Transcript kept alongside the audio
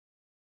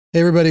Hey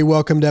everybody,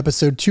 welcome to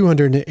episode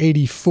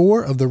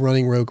 284 of the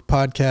Running Rogue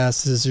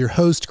podcast. This is your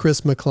host,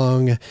 Chris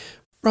McClung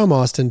from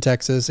Austin,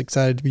 Texas.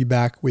 Excited to be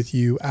back with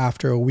you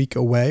after a week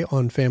away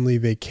on family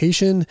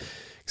vacation.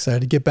 Excited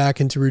to get back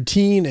into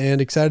routine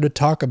and excited to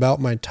talk about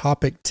my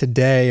topic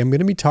today. I'm going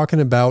to be talking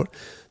about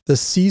the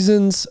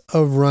seasons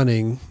of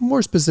running,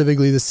 more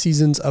specifically the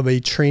seasons of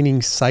a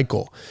training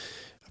cycle.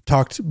 I've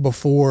talked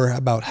before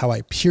about how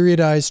I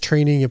periodize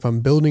training if I'm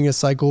building a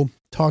cycle,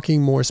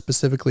 talking more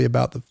specifically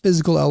about the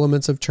physical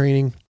elements of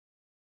training.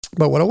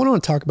 But what I want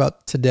to talk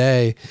about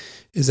today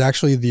is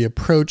actually the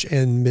approach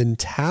and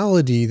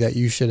mentality that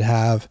you should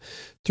have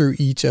through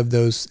each of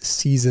those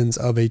seasons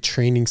of a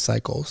training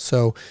cycle.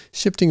 So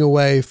shifting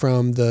away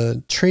from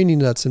the training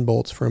nuts and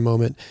bolts for a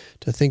moment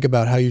to think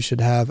about how you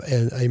should have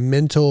a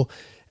mental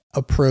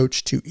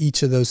approach to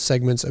each of those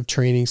segments of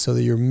training so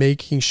that you're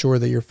making sure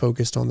that you're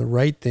focused on the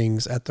right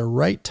things at the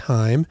right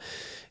time.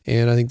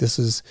 And I think this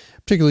is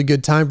a particularly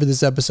good time for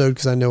this episode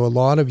because I know a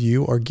lot of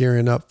you are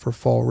gearing up for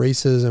fall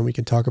races, and we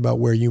can talk about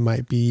where you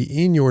might be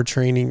in your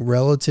training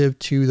relative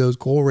to those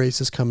goal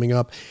races coming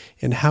up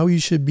and how you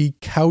should be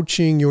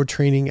couching your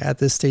training at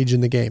this stage in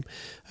the game.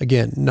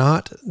 Again,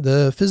 not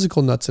the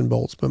physical nuts and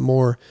bolts, but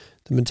more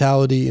the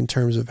mentality in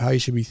terms of how you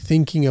should be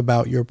thinking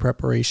about your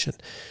preparation.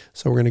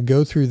 So we're going to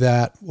go through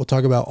that. We'll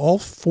talk about all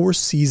 4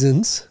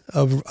 seasons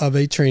of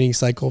a training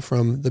cycle,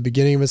 from the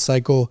beginning of a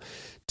cycle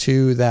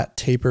to that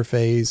taper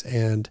phase,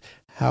 and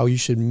how you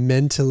should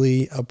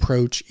mentally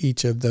approach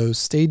each of those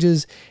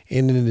stages.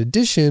 And in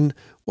addition,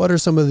 what are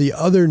some of the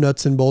other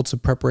nuts and bolts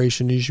of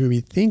preparation you should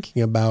be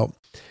thinking about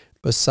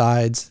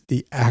besides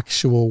the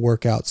actual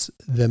workouts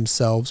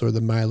themselves or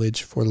the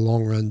mileage for the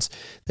long runs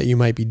that you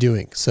might be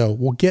doing. So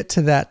we'll get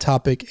to that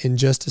topic in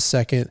just a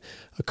second.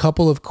 A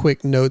couple of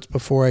quick notes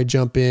before I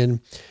jump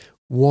in.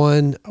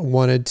 One, I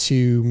wanted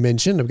to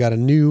mention I've got a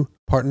new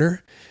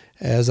partner,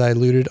 as I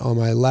alluded on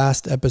my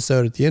last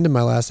episode, at the end of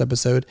my last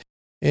episode,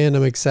 and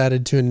I'm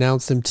excited to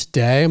announce them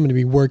today. I'm going to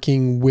be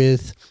working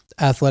with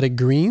Athletic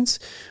Greens,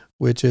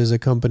 which is a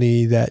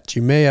company that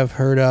you may have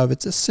heard of.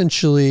 It's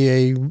essentially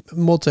a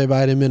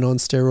multivitamin on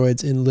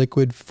steroids in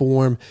liquid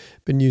form.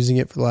 Been using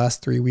it for the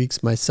last 3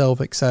 weeks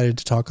myself. Excited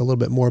to talk a little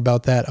bit more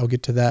about that. I'll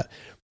get to that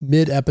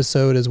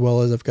mid-episode, as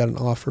well as I've got an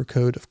offer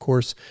code, of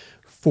course,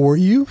 for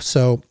you.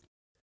 So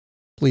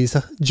please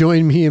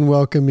join me in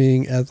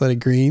welcoming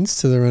Athletic Greens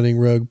to the Running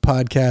Rogue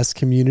podcast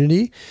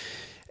community.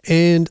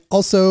 And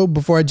also,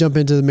 before I jump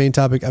into the main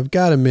topic, I've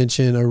got to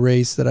mention a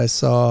race that I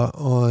saw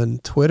on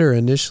Twitter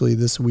initially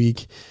this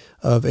week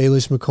of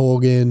Eilish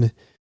McColgan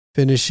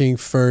finishing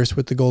first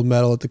with the gold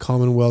medal at the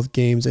Commonwealth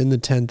Games in the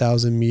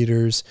 10,000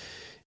 meters.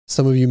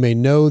 Some of you may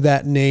know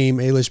that name,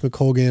 Eilish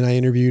McColgan. I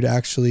interviewed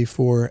actually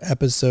for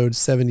episode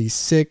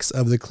 76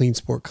 of the Clean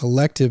Sport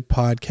Collective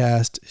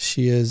podcast.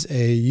 She is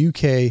a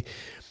UK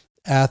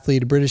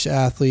athlete, a British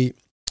athlete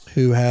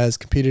who has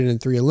competed in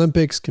 3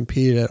 Olympics,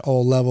 competed at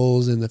all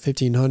levels in the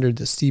 1500,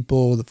 the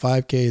steeple, the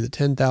 5K, the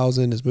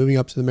 10,000, is moving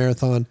up to the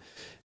marathon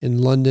in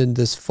London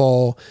this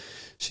fall.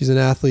 She's an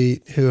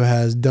athlete who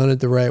has done it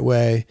the right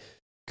way,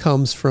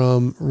 comes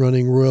from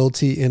running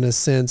royalty in a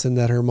sense, in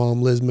that her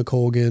mom, Liz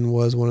McColgan,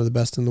 was one of the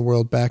best in the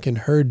world back in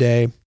her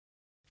day.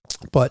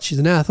 But she's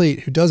an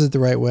athlete who does it the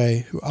right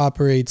way, who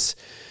operates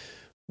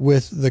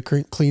with the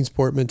clean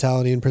sport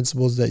mentality and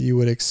principles that you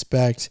would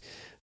expect,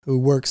 who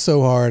works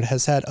so hard,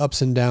 has had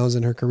ups and downs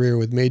in her career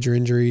with major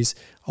injuries,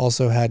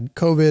 also had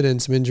COVID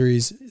and some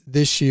injuries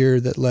this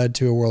year that led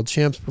to a world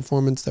champs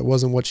performance that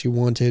wasn't what she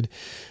wanted,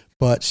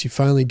 but she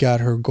finally got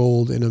her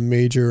gold in a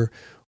major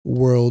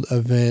world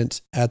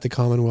event at the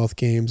Commonwealth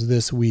Games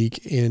this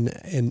week in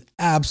an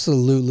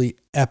absolutely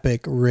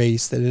epic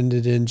race that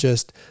ended in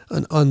just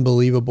an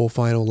unbelievable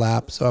final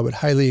lap. So I would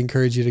highly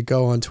encourage you to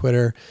go on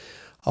Twitter.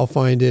 I'll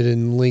find it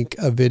and link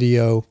a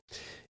video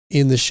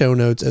in the show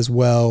notes as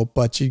well,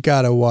 but you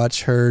got to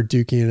watch her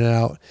duking it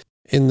out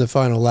in the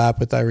final lap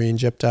with Irene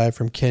Jeptai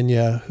from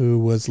Kenya, who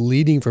was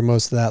leading for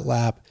most of that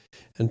lap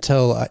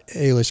until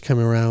Eilish came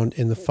around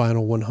in the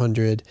final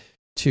 100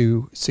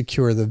 to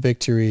secure the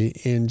victory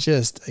in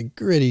just a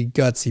gritty,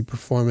 gutsy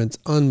performance,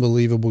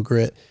 unbelievable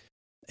grit.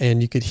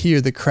 And you could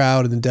hear the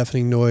crowd and the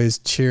deafening noise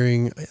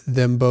cheering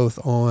them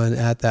both on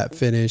at that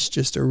finish.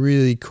 Just a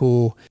really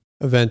cool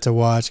event to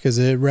watch because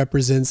it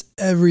represents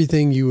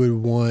everything you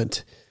would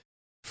want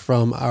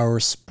from our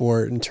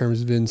sport in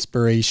terms of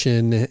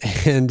inspiration.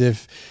 And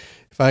if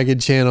I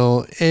could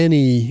channel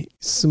any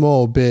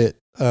small bit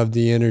of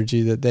the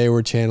energy that they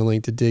were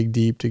channeling to dig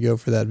deep to go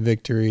for that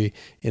victory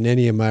in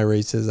any of my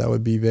races, I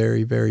would be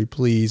very, very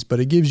pleased. But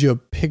it gives you a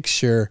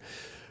picture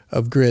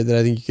of grit that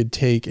I think you could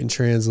take and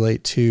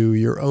translate to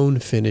your own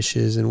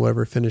finishes and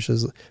whatever finish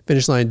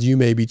lines you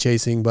may be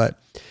chasing.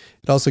 But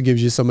it also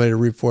gives you somebody to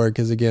root for,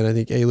 because again, I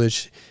think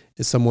Eilish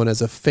is someone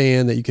as a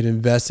fan that you can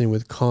invest in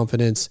with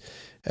confidence,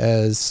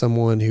 as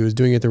someone who is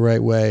doing it the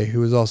right way,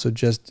 who is also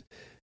just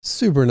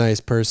super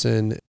nice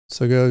person.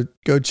 So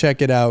go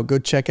check it out. Go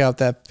check out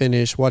that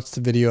finish. Watch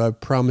the video. I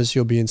promise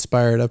you'll be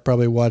inspired. I've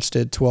probably watched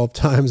it 12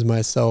 times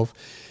myself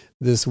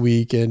this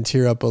week and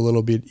tear up a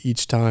little bit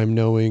each time,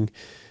 knowing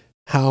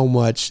how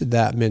much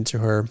that meant to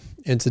her.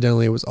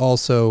 Incidentally, it was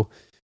also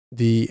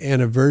the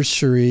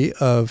anniversary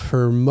of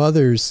her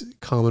mother's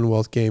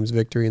Commonwealth Games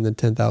victory in the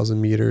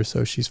 10,000 meters.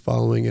 So she's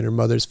following in her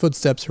mother's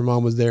footsteps. Her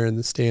mom was there in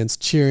the stands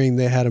cheering.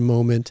 They had a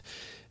moment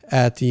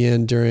at the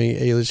end during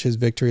Eilish's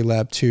victory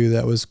lap too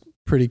that was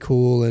pretty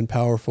cool and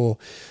powerful.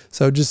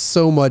 So just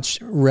so much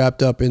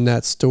wrapped up in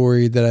that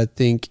story that I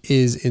think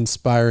is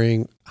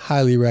inspiring.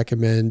 Highly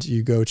recommend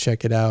you go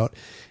check it out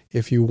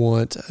if you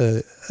want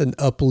an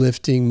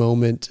uplifting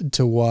moment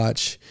to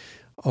watch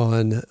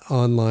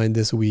online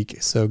this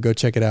week. So go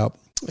check it out,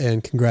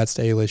 and congrats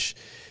to Eilish.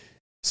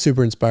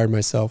 Super inspired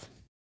myself.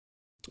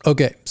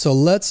 Okay, so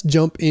let's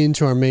jump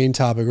into our main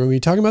topic. We're going to be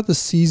talking about the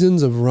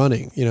seasons of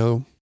running. You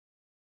know,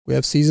 we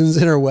have seasons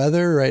in our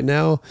weather right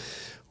now.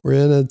 We're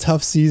in a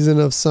tough season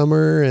of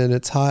summer, and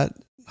it's hotter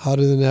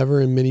than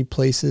ever in many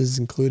places,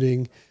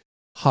 including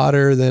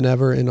hotter than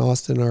ever in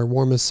Austin, our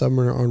warmest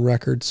summer on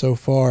record so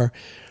far.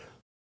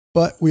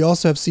 But we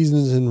also have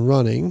seasons in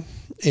running.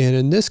 And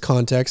in this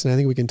context, and I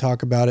think we can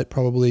talk about it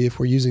probably if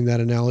we're using that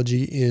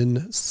analogy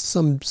in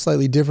some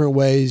slightly different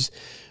ways,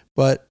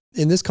 but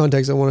in this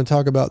context, I want to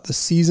talk about the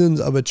seasons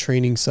of a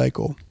training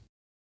cycle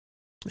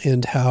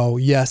and how,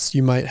 yes,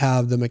 you might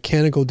have the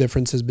mechanical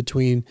differences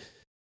between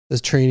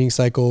this training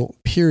cycle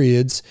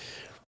periods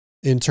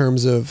in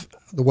terms of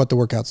what the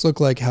workouts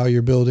look like, how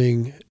you're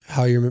building,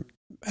 how you're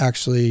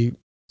actually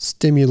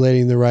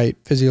stimulating the right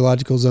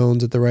physiological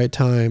zones at the right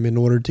time in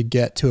order to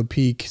get to a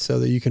peak so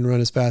that you can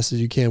run as fast as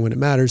you can when it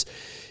matters.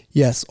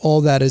 Yes, all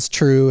that is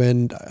true,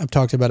 and I've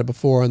talked about it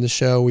before on the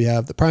show. We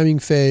have the priming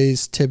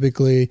phase,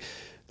 typically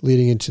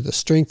leading into the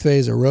strength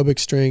phase, aerobic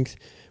strength,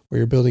 where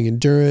you're building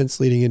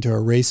endurance, leading into a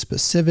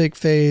race-specific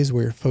phase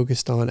where you're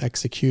focused on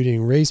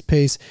executing race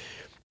pace.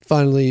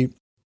 Finally,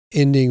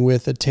 ending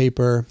with a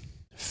taper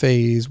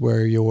phase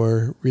where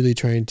you're really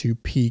trying to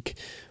peak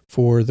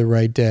for the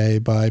right day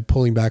by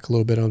pulling back a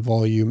little bit on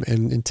volume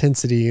and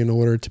intensity in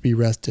order to be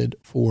rested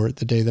for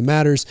the day that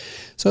matters.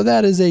 So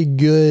that is a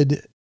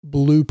good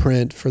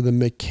blueprint for the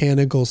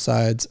mechanical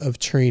sides of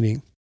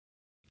training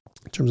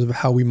in terms of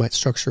how we might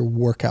structure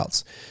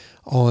workouts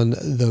on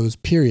those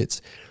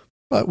periods.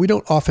 But we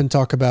don't often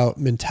talk about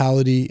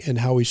mentality and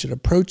how we should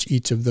approach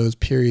each of those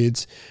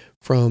periods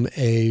from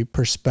a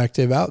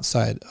perspective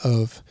outside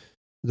of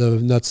the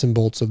nuts and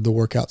bolts of the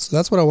workout. So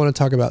that's what I want to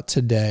talk about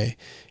today,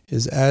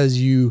 is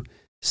as you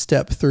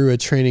step through a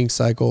training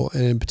cycle,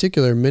 and in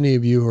particular, many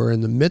of you who are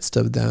in the midst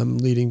of them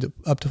leading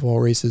up to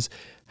fall races,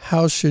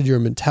 how should your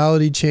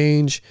mentality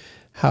change?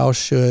 How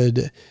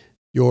should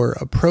your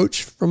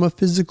approach from a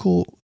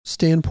physical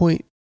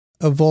standpoint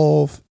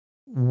evolve?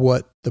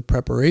 What the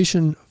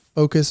preparation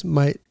focus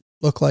might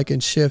look like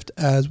and shift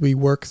as we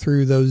work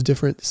through those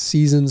different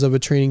seasons of a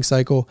training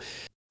cycle.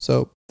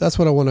 So that's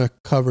what I want to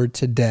cover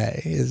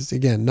today, is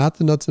again, not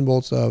the nuts and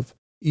bolts of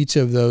each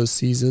of those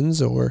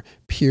seasons or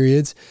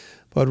periods,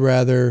 but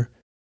rather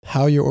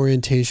how your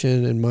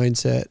orientation and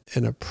mindset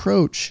and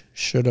approach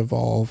should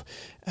evolve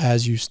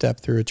as you step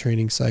through a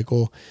training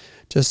cycle.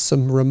 Just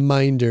some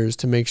reminders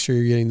to make sure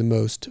you're getting the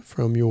most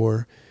from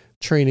your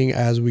training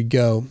as we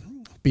go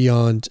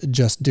beyond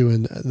just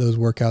doing those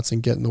workouts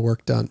and getting the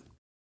work done.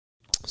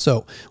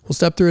 So we'll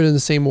step through it in the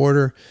same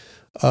order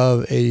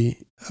of a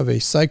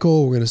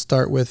cycle. We're going to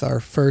start with our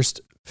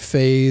first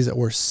phase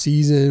or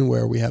season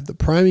where we have the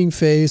priming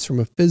phase from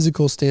a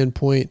physical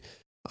standpoint.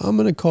 I'm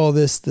going to call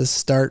this the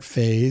start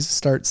phase,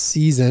 start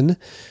season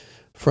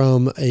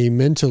from a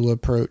mental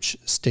approach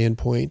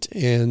standpoint.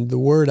 And the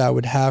word I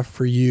would have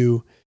for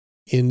you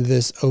in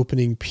this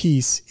opening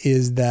piece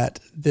is that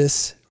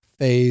this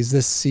phase,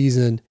 this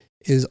season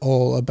is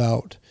all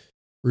about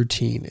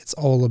routine. It's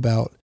all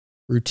about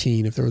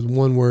routine. If there was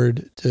one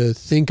word to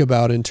think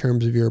about in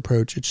terms of your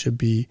approach, it should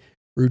be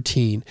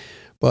routine.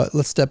 But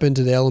let's step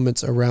into the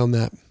elements around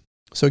that.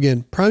 So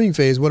again, priming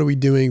phase, what are we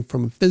doing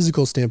from a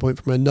physical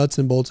standpoint, from a nuts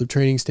and bolts of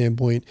training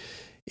standpoint?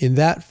 In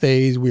that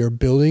phase, we are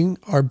building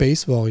our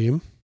base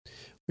volume.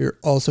 We're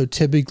also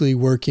typically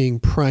working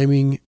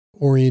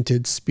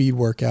priming-oriented speed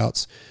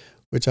workouts,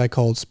 which I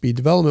called speed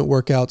development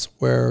workouts,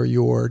 where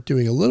you're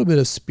doing a little bit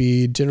of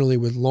speed, generally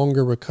with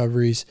longer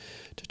recoveries,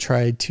 to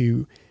try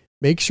to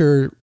make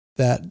sure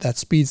that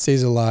speed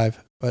stays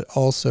alive, but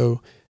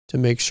also to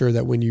make sure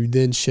that when you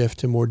then shift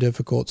to more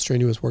difficult,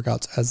 strenuous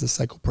workouts as the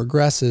cycle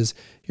progresses,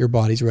 your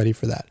body's ready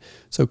for that.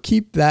 So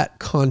keep that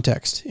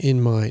context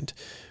in mind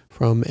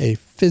from a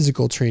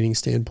physical training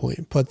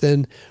standpoint. But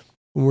then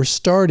when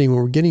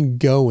we're getting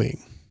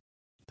going,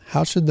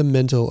 how should the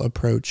mental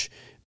approach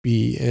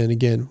be? And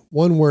again,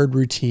 one word,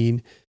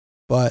 routine,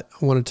 but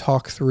I want to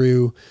talk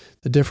through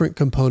the different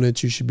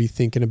components you should be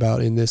thinking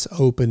about in this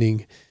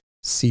opening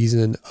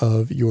season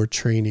of your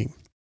training.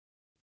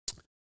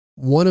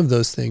 One of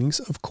those things,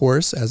 of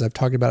course, as I've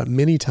talked about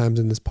many times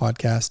in this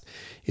podcast,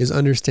 is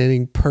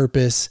understanding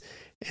purpose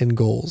and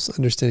goals.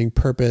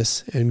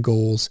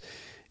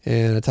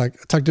 And I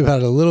talked about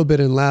it a little bit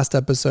in last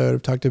episode. If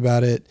I've talked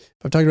about it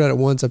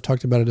once, I've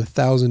talked about it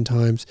 1,000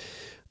 times.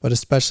 But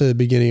especially at the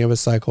beginning of a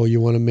cycle, you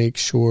want to make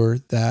sure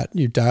that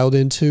you dialed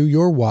into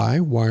your why.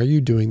 Why are you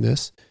doing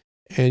this?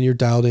 and you're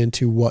dialed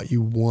into what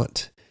you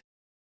want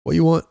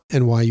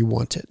and why you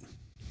want it.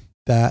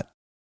 That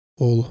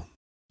will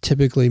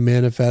typically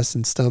manifest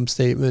in some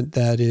statement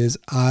that is,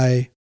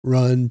 I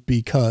run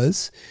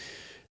because,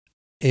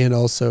 and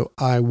also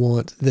I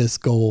want this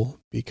goal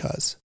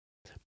because.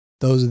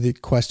 Those are the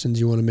questions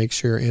you want to make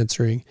sure you're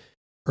answering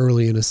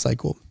early in a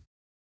cycle.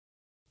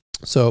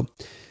 So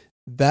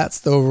that's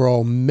the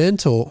overall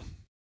mental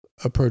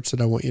approach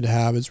that I want you to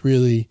have, is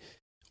really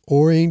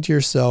orienting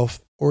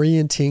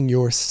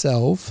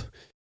yourself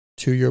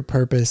to your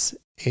purpose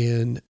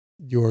and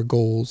your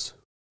goals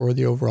for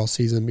the overall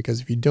season.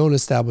 Because if you don't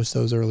establish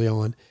those early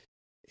on,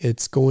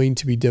 it's going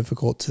to be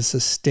difficult to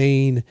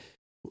sustain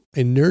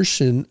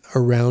inertia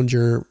around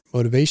your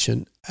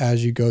motivation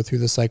as you go through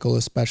the cycle,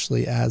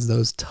 especially as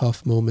those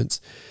tough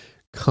moments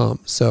come.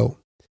 So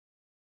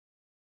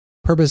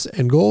purpose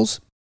and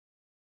goals.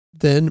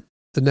 Then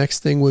the next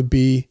thing would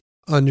be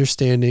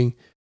understanding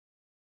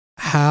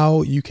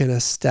how you can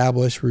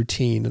establish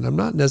routine. And I'm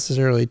not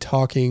necessarily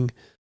talking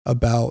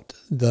about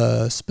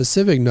the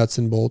specific nuts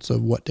and bolts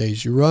of what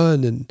days you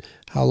run and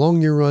how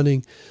long you're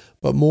running,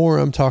 but more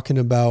I'm talking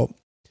about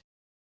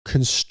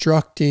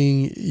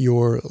constructing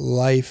your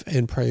life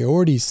and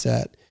priority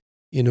set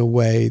in a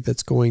way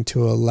that's going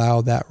to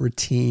allow that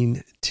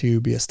routine to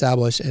be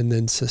established and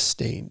then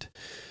sustained.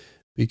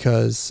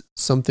 Because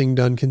something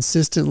done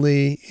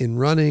consistently in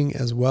running,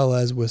 as well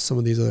as with some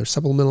of these other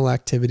supplemental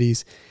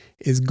activities,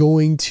 is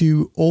going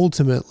to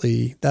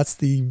ultimately, that's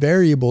the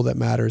variable that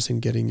matters in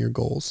getting your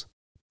goals.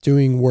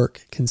 Doing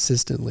work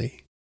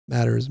consistently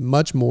matters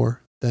much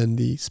more than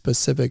the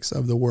specifics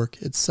of the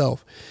work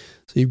itself.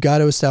 So you've got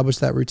to establish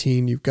that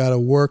routine. You've got to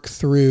work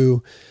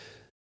through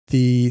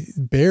the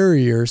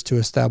barriers to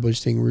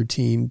establishing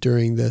routine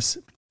during this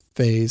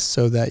phase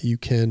so that you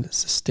can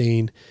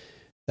sustain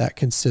that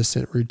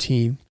consistent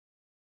routine.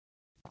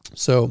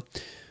 So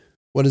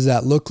what does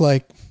that look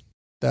like?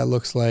 That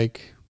looks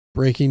like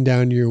breaking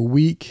down your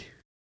week,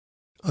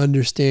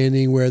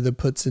 understanding where the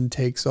puts and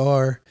takes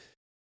are,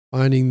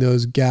 finding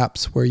those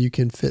gaps where you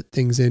can fit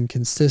things in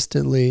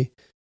consistently.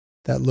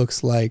 That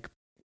looks like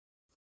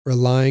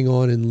relying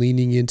on and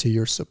leaning into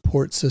your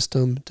support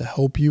system to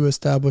help you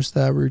establish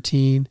that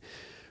routine,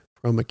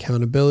 from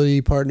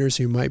accountability partners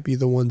who might be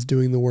the ones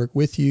doing the work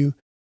with you,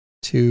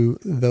 to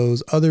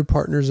those other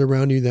partners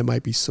around you that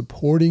might be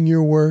supporting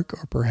your work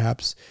or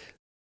perhaps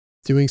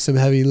doing some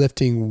heavy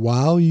lifting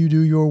while you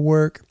do your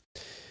work.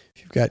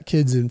 If you've got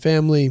kids and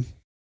family,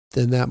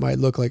 then that might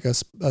look like a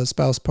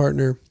spouse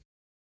partner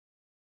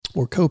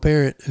or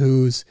co-parent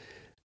who's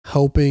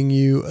helping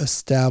you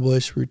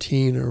establish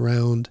routine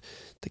around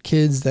the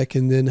kids that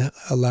can then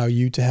allow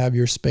you to have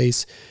your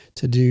space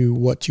to do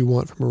what you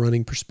want from a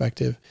running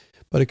perspective.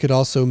 But it could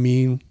also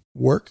mean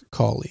work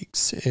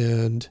colleagues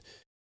and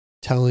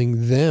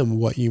telling them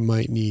what you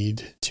might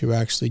need to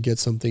actually get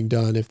something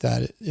done if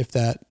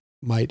that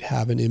might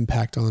have an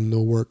impact on the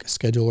work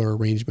schedule or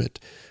arrangement,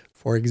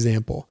 for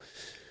example.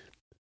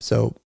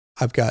 So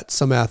I've got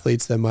some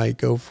athletes that might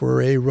go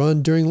for a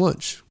run during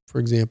lunch, for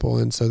example.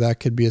 And so that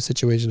could be a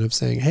situation of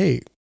saying,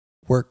 hey,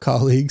 work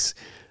colleagues,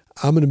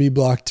 I'm going to be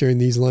blocked during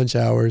these lunch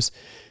hours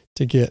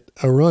to get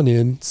a run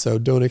in. So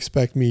don't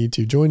expect me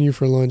to join you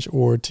for lunch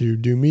or to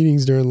do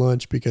meetings during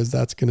lunch, because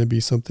that's going to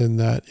be something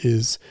that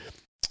is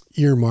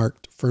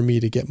earmarked for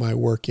me to get my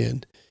work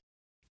in.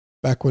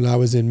 Back when I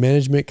was in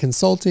management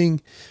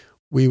consulting,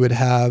 we would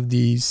have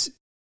these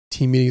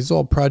team meetings. It's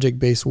all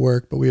project-based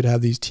work, but we would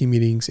have these team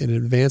meetings in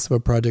advance of a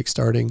project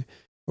starting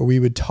where we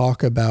would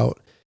talk about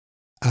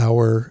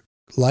our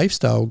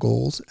lifestyle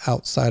goals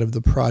outside of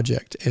the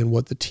project and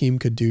what the team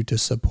could do to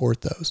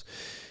support those.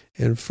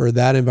 And for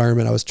that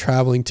environment, I was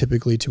traveling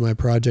typically to my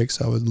project.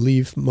 So I would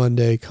leave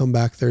Monday, come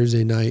back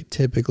Thursday night,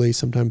 typically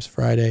sometimes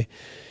Friday.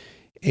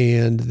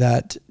 And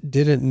that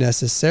didn't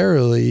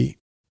necessarily,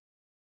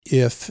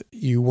 if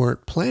you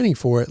weren't planning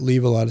for it,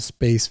 leave a lot of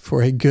space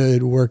for a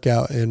good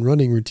workout and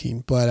running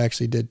routine. But I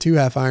actually did 2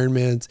 half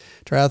Ironmans,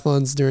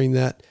 triathlons during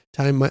that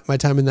time, my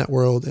time in that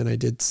world. And I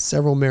did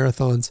several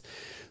marathons,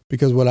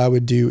 because what I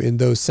would do in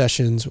those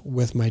sessions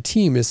with my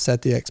team is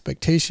set the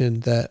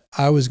expectation that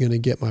I was going to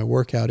get my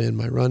workout in,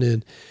 my run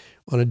in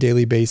on a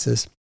daily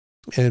basis.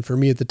 And for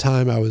me at the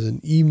time, I was an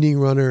evening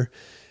runner.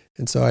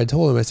 And so I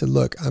told him, I said,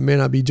 look, I may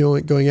not be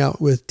going out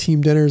with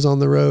team dinners on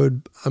the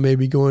road. I may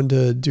be going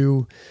to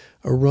do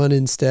a run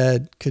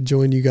instead, could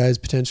join you guys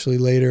potentially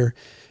later,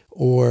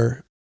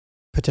 or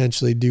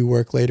potentially do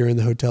work later in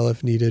the hotel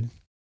if needed.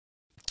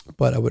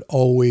 But I would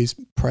always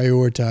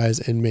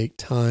prioritize and make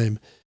time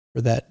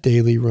for that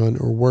daily run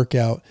or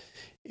workout.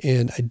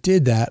 And I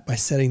did that by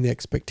setting the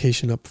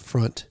expectation up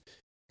front.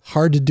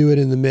 Hard to do it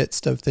in the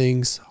midst of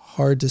things,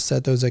 hard to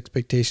set those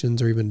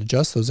expectations or even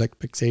adjust those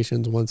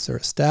expectations once they're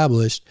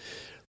established.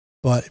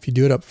 But if you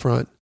do it up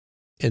front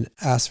and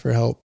ask for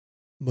help,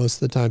 most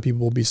of the time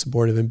people will be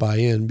supportive and buy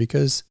in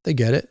because they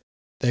get it.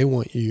 They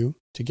want you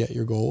to get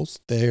your goals.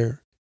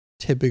 They're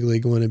typically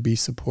going to be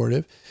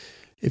supportive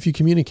if you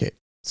communicate.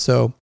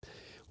 So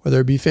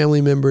whether it be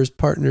family members,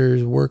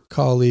 partners, work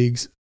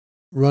colleagues,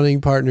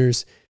 running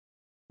partners,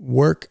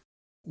 work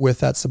with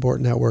that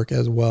support network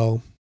as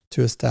well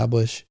to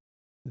establish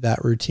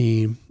that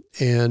routine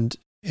and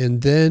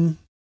then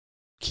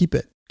keep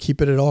it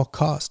at all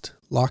cost.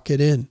 Lock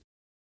it in,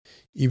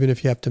 even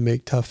if you have to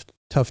make tough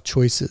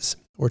choices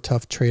or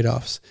tough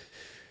trade-offs.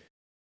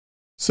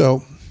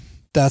 So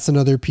that's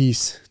another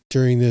piece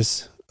during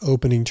this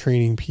opening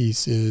training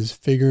piece, is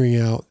figuring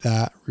out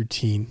that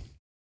routine.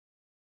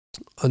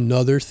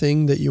 Another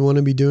thing that you want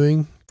to be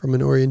doing from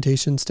an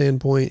orientation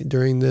standpoint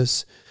during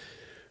this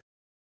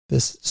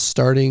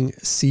starting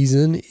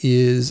season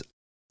is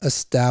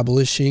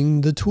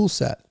establishing the tool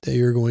set that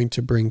you're going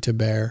to bring to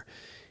bear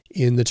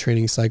in the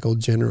training cycle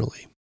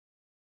generally.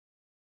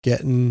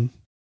 Getting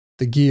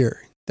the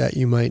gear that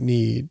you might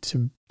need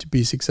to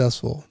be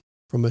successful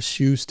from a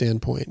shoe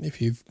standpoint.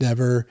 If you've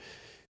never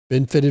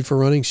been fitted for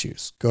running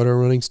shoes, go to a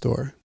running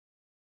store,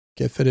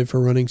 get fitted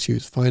for running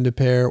shoes, find a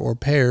pair or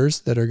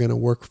pairs that are going to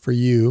work for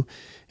you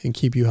and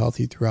keep you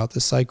healthy throughout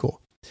the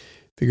cycle.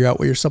 Figure out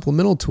what your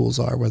supplemental tools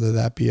are, whether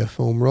that be a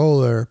foam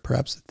roller,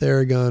 perhaps a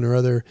Theragun or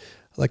other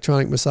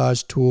electronic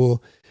massage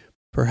tool,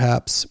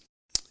 perhaps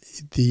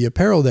the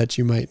apparel that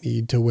you might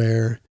need to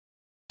wear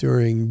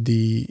during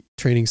the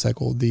training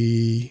cycle,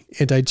 the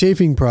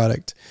anti-chafing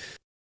product.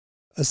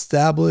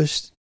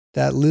 Establish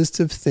that list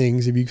of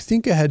things. If you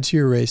think ahead to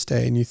your race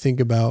day and you think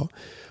about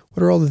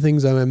what are all the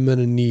things that I'm going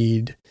to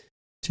need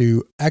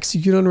to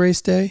execute on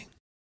race day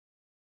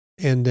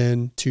and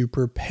then to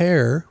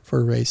prepare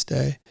for race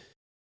day,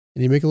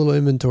 and you make a little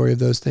inventory of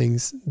those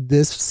things,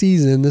 this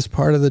season, this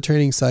part of the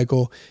training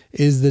cycle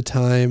is the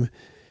time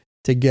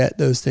to get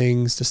those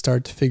things, to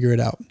start to figure it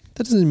out.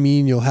 That doesn't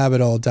mean you'll have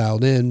it all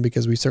dialed in,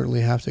 because we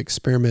certainly have to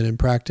experiment and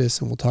practice,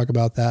 and we'll talk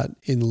about that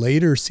in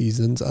later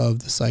seasons of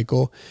the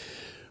cycle.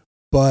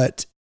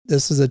 But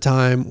this is a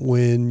time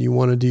when you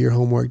want to do your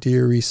homework, do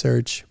your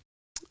research,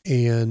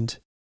 and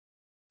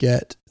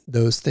get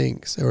those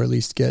things, or at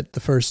least get the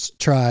first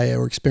try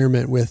or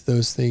experiment with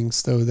those things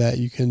so that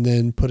you can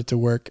then put it to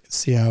work,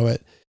 see how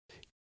it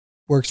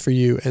works for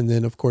you, and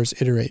then, of course,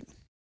 iterate.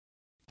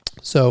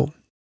 So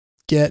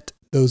get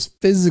those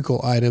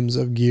physical items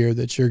of gear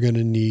that you're going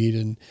to need,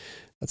 and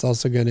that's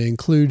also going to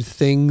include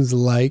things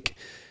like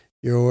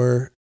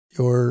your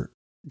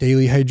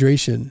daily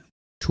hydration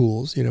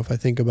tools. You know, if I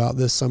think about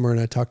this summer, and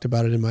I talked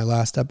about it in my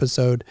last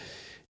episode,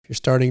 if you're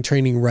starting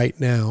training right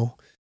now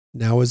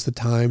is the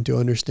time to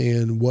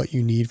understand what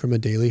you need from a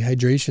daily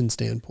hydration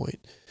standpoint.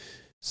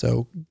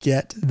 So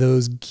get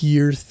those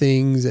gear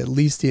things, at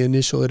least the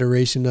initial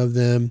iteration of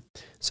them,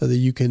 so that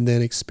you can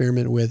then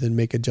experiment with and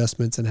make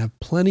adjustments and have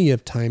plenty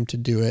of time to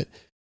do it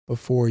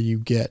before you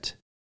get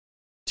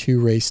to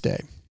race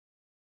day.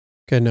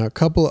 Okay, now a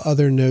couple of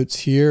other notes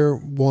here.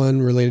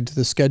 One related to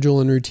the schedule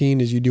and routine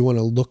is you do want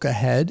to look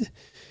ahead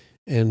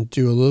and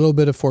do a little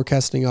bit of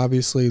forecasting,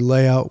 obviously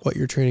lay out what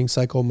your training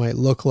cycle might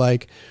look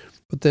like,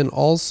 but then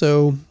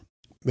also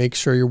make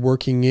sure you're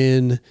working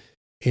in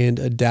and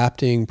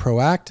adapting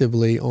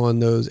proactively on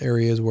those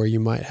areas where you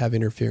might have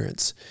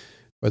interference,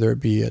 whether it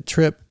be a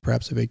trip,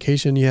 perhaps a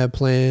vacation you have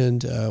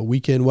planned, a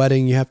weekend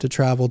wedding you have to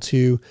travel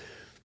to.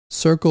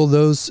 Circle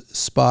those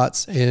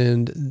spots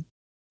and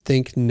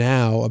think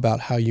now about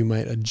how you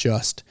might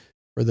adjust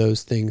for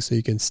those things so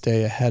you can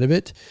stay ahead of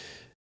it.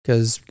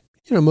 Because,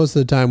 you know, most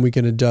of the time we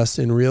can adjust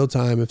in real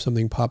time if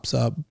something pops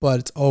up, but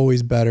it's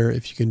always better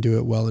if you can do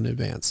it well in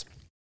advance.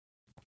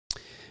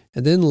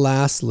 And then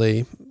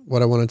lastly,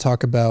 what I want to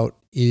talk about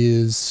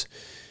is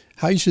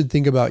how you should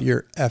think about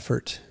your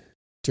effort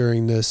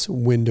during this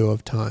window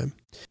of time.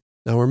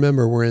 Now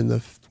remember, we're in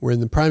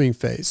the priming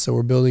phase, so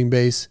we're building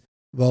base,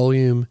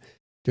 volume,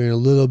 doing a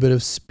little bit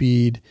of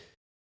speed.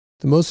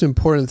 The most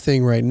important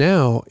thing right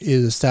now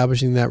is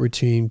establishing that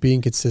routine,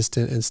 being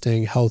consistent, and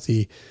staying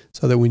healthy,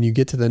 so that when you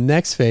get to the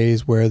next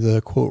phase where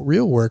the quote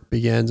real work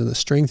begins in the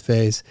strength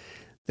phase,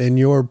 then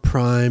you're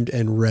primed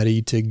and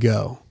ready to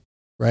go,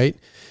 right?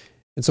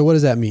 And so what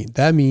does that mean?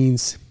 That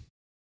means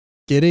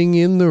getting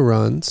in the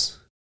runs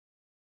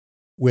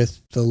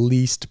with the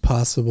least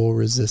possible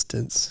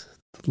resistance.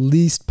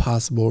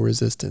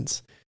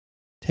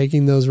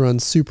 Taking those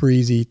runs super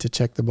easy to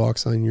check the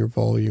box on your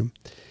volume.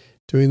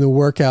 Doing the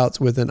workouts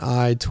with an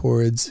eye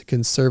towards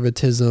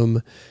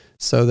conservatism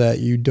so that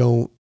you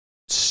don't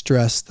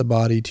stress the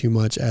body too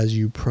much as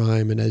you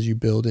prime and as you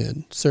build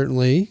in.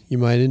 Certainly, you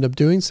might end up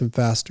doing some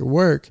faster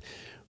work,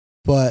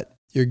 but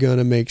you're going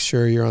to make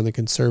sure you're on the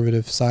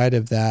conservative side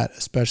of that,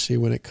 especially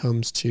when it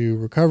comes to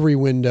recovery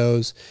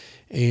windows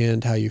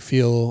and how you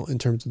feel in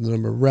terms of the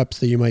number of reps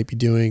that you might be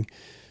doing.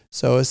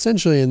 So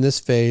essentially in this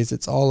phase,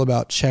 it's all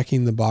about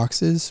checking the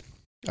boxes.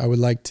 I would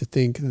like to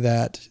think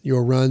that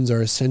your runs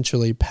are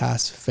essentially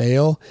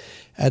pass-fail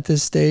at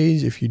this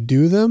stage. If you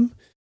do them,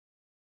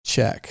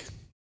 check.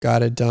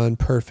 Got it done,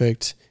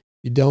 perfect.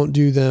 If you don't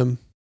do them,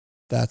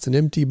 that's an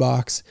empty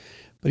box.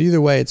 But either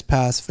way, it's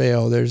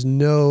pass-fail. There's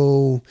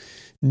no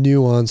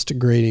nuanced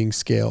grading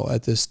scale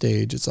at this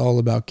stage. It's all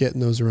about getting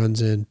those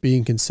runs in,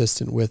 being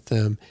consistent with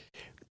them,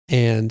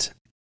 and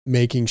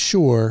making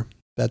sure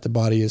that the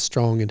body is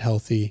strong and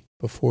healthy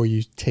before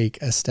you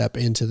take a step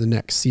into the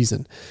next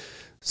season.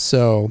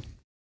 So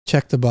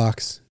check the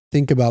box.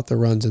 Think about the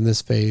runs in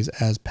this phase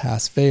as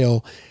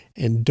pass-fail,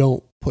 and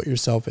don't put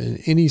yourself in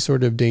any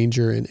sort of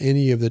danger in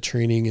any of the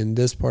training in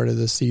this part of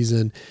the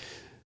season.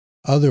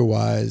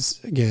 Otherwise,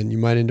 again, you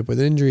might end up with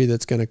injury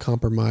that's going to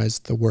compromise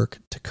the work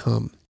to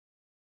come.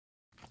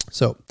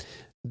 So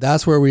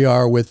that's where we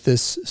are with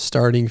this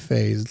starting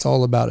phase. It's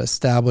all about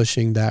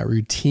establishing that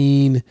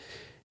routine,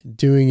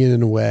 doing it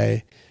in a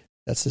way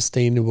that's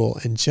sustainable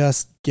and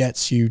just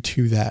gets you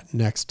to that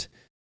next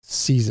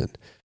season.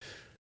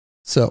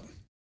 So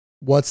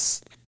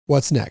what's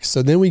next?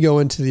 So then we go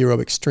into the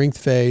aerobic strength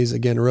phase.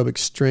 Again, aerobic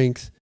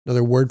strength,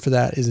 another word for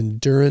that is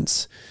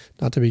endurance,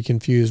 not to be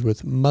confused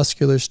with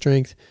muscular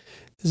strength.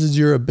 This is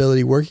your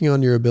ability, working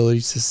on your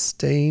ability to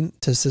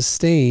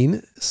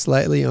sustain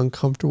slightly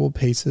uncomfortable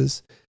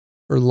paces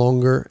for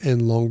longer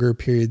and longer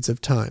periods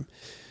of time,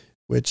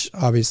 which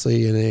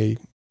obviously in a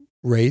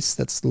race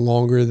that's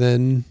longer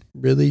than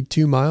really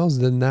 2 miles,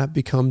 then that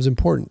becomes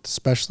important,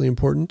 especially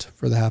important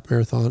for the half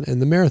marathon and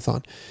the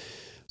marathon.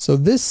 So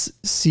this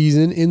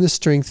season in the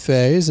strength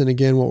phase, and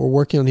again, what we're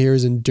working on here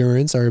is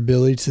endurance, our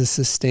ability to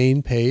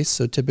sustain pace.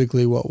 So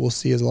typically what we'll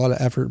see is a lot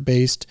of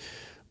effort-based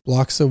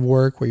blocks of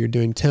work where you're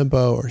doing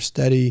tempo or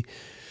steady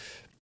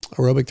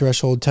aerobic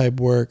threshold type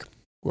work.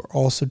 We're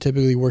also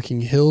typically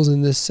working hills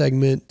in this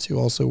segment to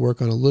also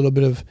work on a little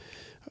bit of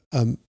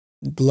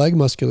leg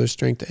muscular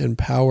strength and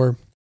power.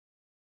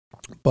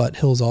 But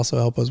hills also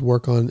help us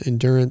work on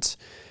endurance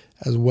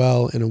as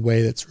well in a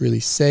way that's really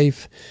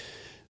safe.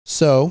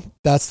 So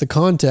that's the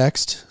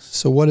context.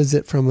 So what is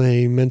it from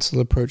a mental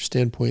approach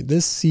standpoint?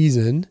 This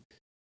season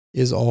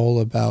is all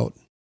about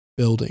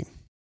building.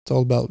 It's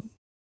all about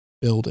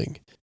building.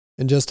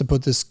 And just to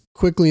put this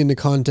quickly into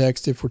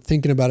context, if we're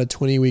thinking about a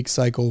 20-week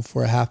cycle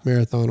for a half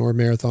marathon or a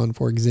marathon,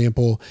 for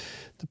example,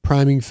 the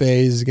priming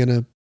phase is going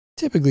to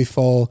typically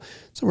fall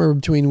somewhere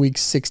between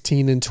weeks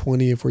 16 and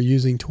 20 if we're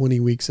using 20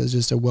 weeks as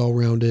just a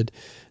well-rounded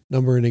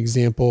number and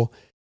example.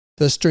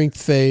 The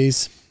strength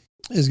phase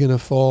is going to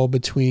fall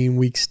between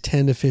weeks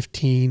 10 to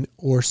 15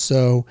 or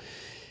so,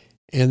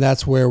 and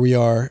that's where we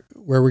are,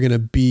 where we're going to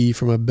be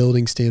from a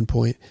building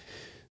standpoint.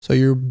 So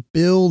you're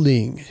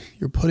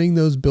putting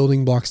those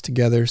building blocks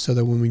together so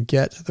that when we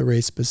get to the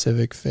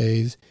race-specific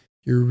phase,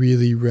 you're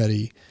really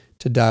ready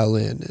to dial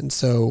in. And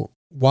so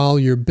while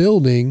you're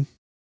building,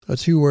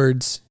 two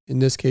words I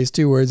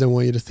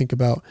want you to think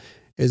about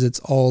is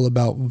it's all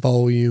about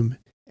volume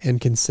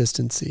and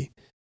consistency.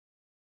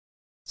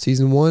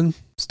 Season 1,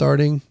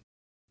 starting,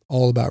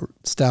 all about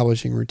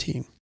establishing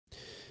routine.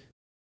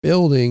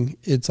 Building,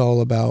 it's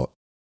all about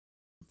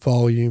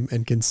volume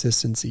and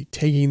consistency,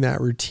 taking that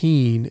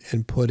routine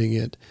and putting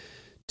it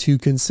to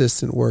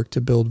consistent work to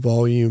build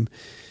volume.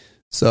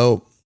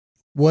 So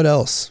what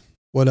else?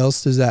 What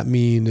else does that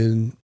mean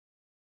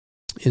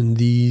in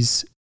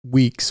these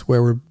weeks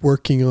where we're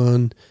working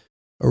on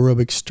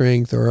aerobic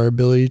strength or our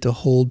ability to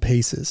hold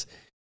paces?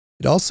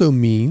 It also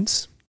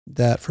means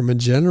that from a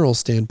general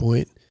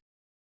standpoint,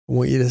 I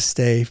want you to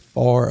stay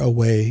far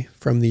away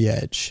from the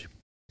edge.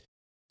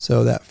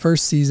 So that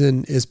first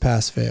season is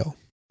pass-fail.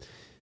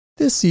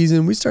 This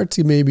season, we start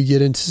to maybe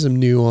get into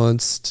some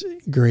nuanced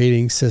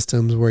grading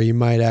systems where you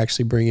might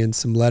actually bring in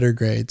some letter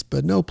grades,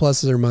 but no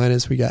pluses or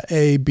minuses. We got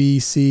A, B,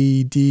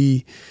 C,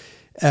 D,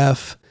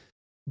 F,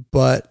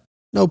 but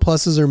no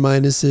pluses or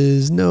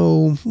minuses,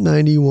 no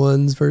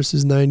 91s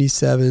versus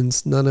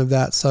 97s, none of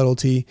that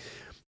subtlety.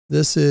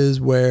 This is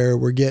where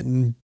we're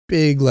getting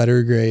big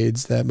letter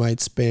grades that might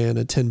span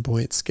a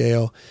 10-point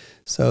scale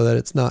so that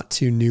it's not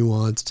too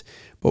nuanced.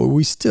 But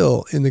we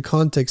still, in the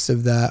context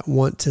of that,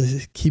 want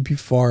to keep you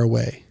far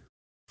away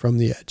from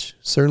the edge.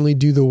 Certainly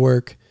do the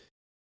work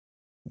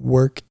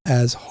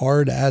as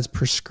hard as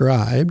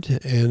prescribed,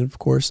 and of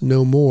course,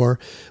 no more.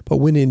 But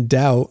when in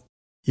doubt,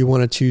 you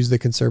want to choose the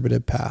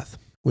conservative path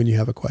when you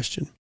have a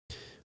question.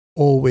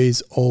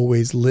 Always,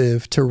 always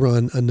live to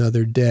run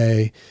another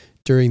day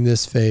during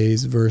this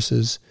phase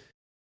versus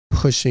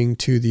pushing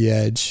to the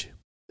edge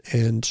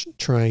and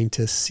trying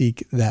to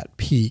seek that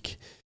peak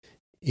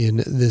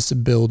in this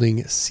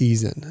building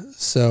season.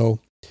 So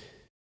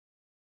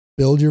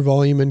build your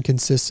volume and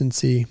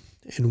consistency,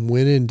 and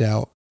when in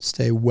doubt,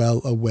 stay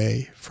well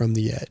away from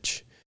the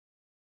edge.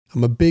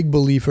 I'm a big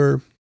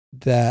believer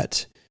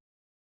that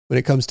when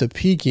it comes to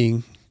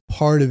peaking,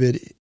 part of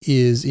it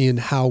is in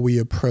how we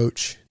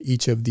approach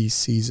each of these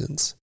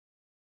seasons.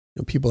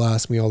 People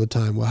ask me all the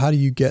time, well, how do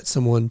you get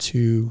someone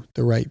to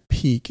the right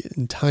peak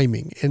in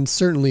timing? And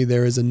certainly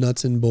there is a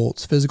nuts and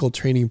bolts physical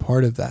training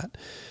part of that.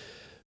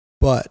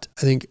 But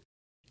I think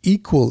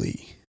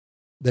equally,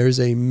 there's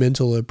a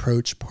mental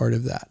approach part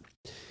of that.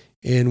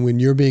 And when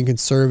you're being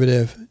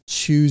conservative,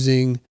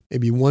 choosing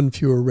maybe one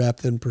fewer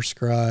rep than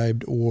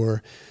prescribed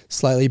or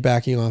slightly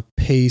backing off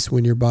pace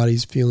when your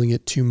body's feeling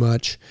it too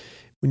much,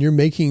 when you're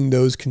making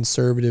those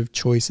conservative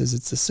choices,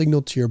 it's a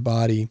signal to your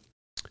body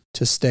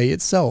to stay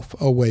itself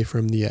away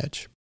from the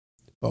edge.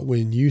 But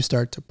when you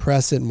start to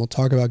press it, and we'll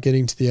talk about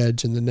getting to the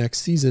edge in the next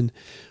season,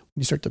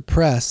 when you start to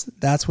press,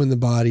 that's when the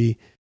body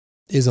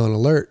is on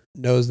alert,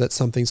 knows that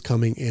something's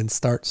coming, and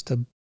starts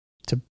to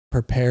to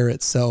prepare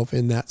itself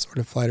in that sort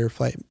of flight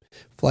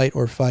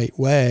or fight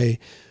way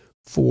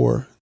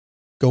for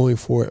going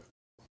for it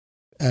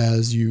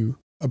as you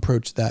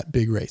approach that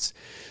big race.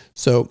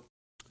 So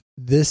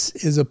this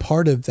is a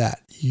part of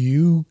that.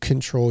 You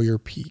control your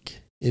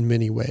peak in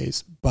many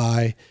ways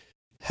by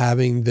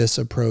having this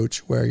approach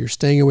where you're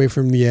staying away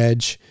from the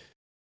edge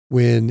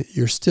when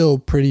you're still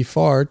pretty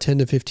far, 10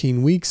 to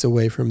 15 weeks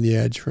away from the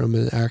edge from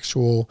an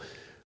actual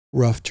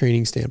rough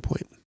training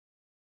standpoint.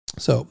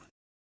 So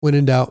when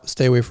in doubt,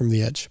 stay away from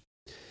the edge.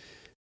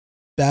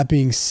 That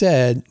being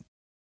said,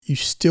 you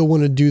still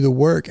want to do the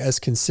work as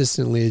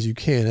consistently as you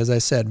can. As I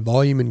said,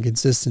 volume and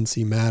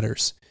consistency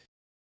matters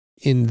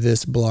in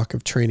this block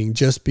of training.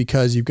 Just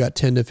because you've got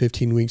 10 to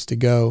 15 weeks to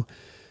go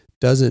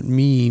doesn't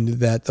mean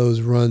that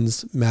those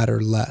runs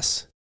matter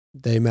less.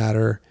 They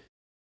matter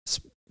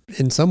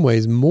in some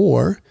ways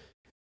more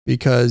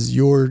because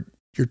you're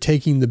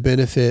taking the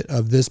benefit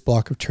of this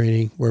block of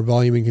training where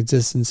volume and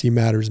consistency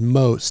matters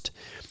most.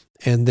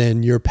 And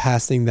then you're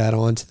passing that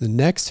on to the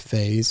next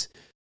phase,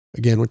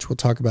 again, which we'll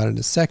talk about in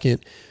a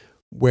second,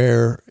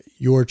 where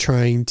you're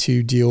trying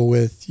to deal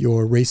with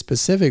your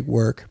race-specific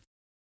work.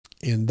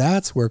 And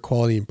that's where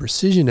quality and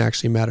precision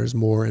actually matters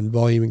more and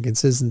volume and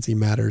consistency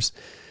matters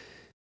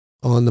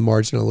on the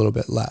margin a little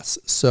bit less.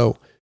 So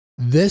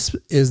this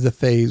is the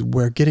phase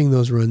where getting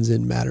those runs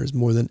in matters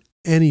more than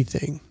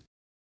anything.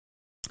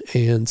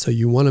 And so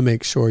you want to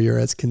make sure you're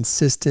as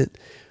consistent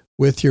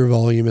with your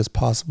volume as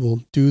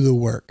possible. Do the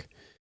work.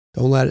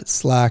 Don't let it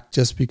slack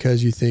just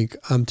because you think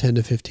I'm 10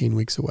 to 15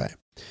 weeks away.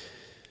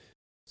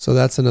 So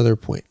that's another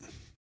point.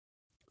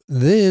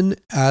 Then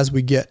as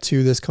we get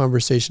to this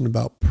conversation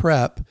about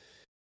prep,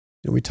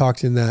 we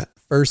talked in that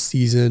first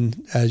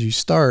season as you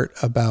start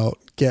about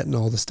getting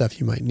all the stuff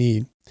you might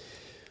need.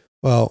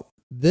 Well,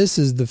 this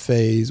is the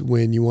phase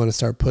when you want to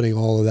start putting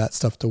all of that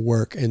stuff to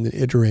work and then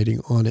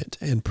iterating on it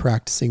and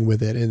practicing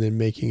with it and then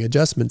making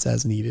adjustments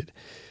as needed.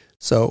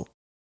 So,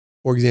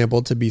 for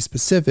example, to be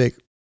specific,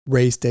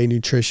 race day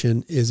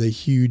nutrition is a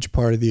huge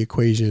part of the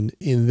equation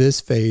in this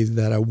phase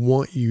that I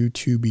want you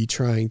to be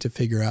trying to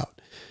figure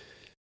out.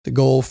 The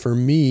goal for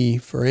me,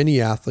 for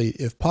any athlete,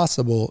 if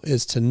possible,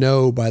 is to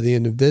know by the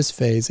end of this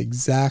phase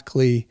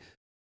exactly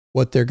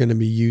what they're going to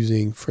be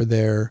using for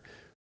their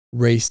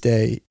race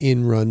day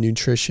in-run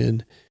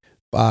nutrition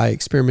by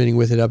experimenting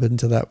with it up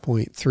until that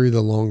point through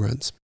the long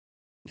runs.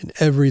 And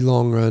every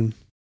long run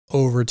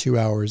over 2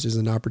 hours is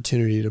an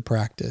opportunity to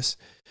practice.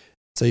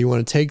 So you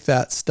want to take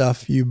that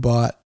stuff you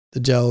bought, the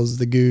gels,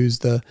 the goos,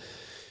 the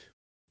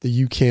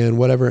UCAN,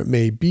 whatever it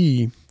may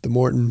be, the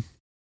Morton,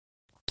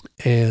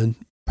 and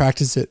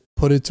practice it,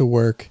 put it to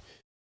work,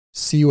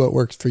 see what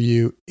works for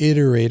you,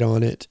 iterate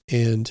on it,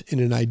 and in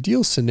an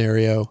ideal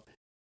scenario,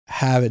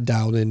 have it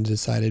dialed in and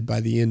decided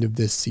by the end of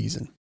this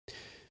season.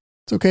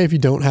 It's okay if you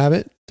don't have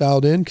it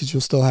dialed in because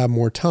you'll still have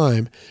more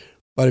time.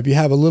 But if you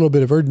have a little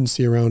bit of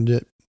urgency around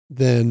it,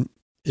 then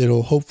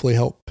it'll hopefully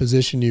help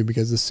position you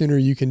because the sooner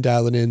you can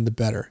dial it in, the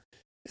better.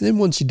 And then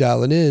once you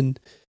dial it in,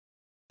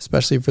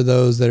 especially for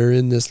those that are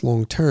in this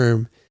long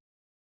term,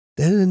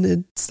 then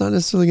it's not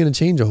necessarily going to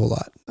change a whole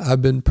lot.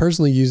 I've been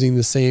personally using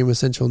the same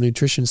essential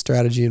nutrition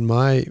strategy in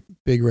my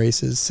big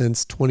races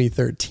since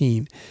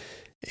 2013.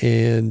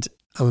 And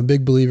I'm a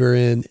big believer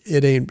in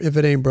if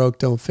it ain't broke,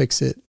 don't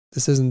fix it.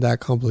 This isn't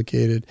that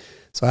complicated.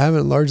 So I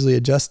haven't largely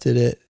adjusted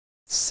it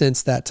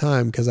since that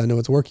time because I know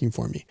it's working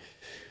for me.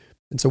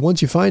 And so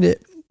once you find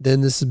it,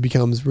 then this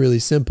becomes really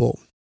simple.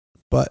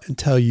 But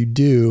until you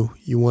do,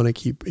 you want to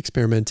keep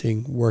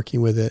experimenting, working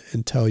with it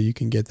until you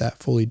can get that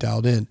fully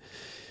dialed in.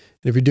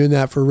 And if you're doing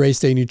that for race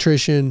day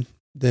nutrition,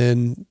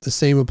 then the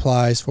same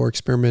applies for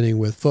experimenting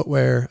with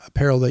footwear,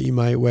 apparel that you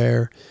might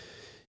wear,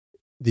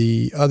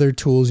 the other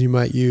tools you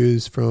might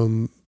use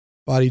from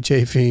body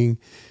chafing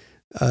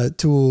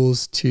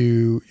tools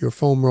to your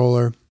foam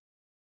roller.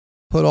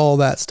 Put all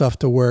that stuff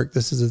to work.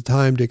 This is a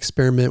time to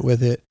experiment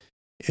with it.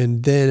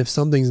 And then if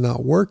something's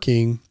not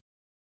working,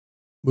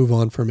 move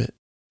on from it.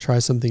 Try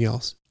something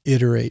else.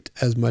 Iterate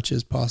as much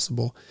as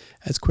possible,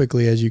 as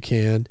quickly as you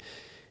can.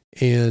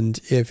 And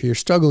if you're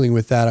struggling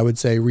with that, I would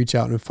say reach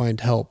out and find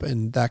help.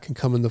 And that can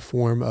come in the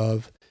form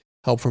of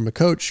help from a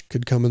coach,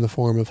 could come in the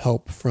form of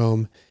help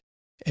from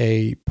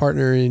a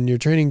partner in your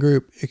training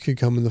group. It could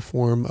come in the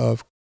form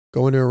of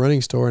going to a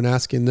running store and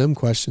asking them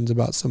questions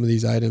about some of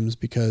these items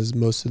because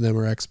most of them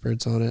are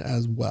experts on it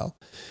as well.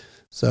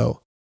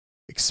 So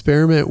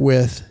experiment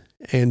with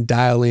and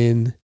dial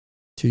in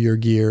to your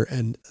gear,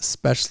 and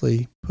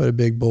especially put a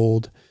big,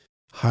 bold,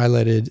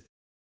 highlighted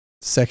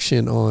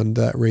section on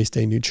that race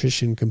day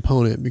nutrition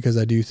component because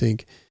I do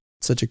think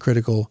it's such a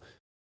critical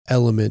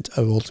element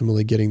of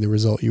ultimately getting the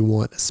result you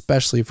want,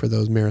 especially for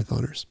those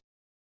marathoners.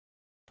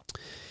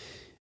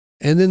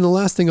 And then the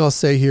last thing I'll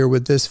say here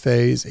with this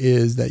phase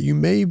is that you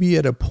may be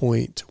at a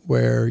point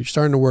where you're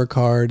starting to work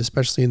hard,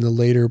 especially in the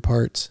later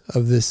parts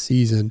of this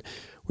season,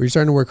 where you're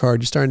starting to work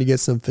hard, you're starting to get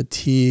some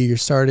fatigue, you're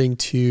starting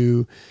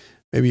to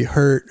maybe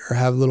hurt or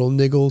have little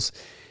niggles.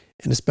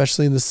 And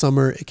especially in the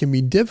summer, it can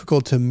be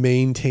difficult to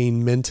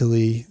maintain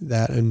mentally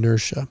that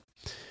inertia.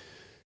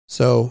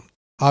 So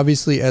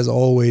Obviously, as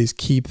always,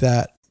 keep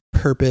that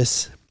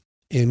purpose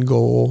and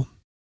goal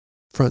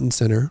front and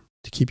center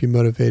to keep you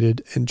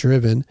motivated and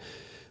driven.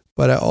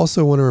 But I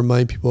also want to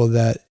remind people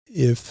that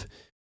if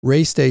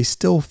race day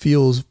still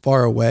feels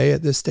far away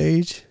at this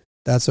stage,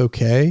 that's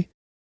okay.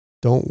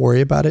 Don't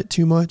worry about it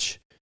too much.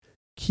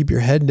 Keep your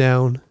head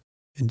down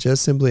and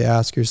just simply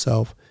ask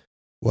yourself,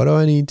 what do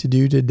I need to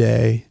do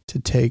today to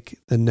take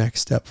the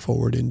next step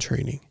forward in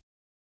training?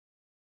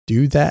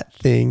 Do that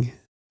thing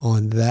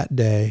on that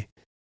day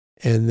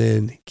and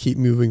then keep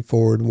moving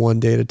forward one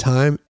day at a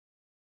time.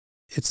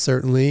 It's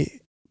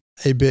certainly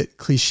a bit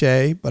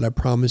cliche, but I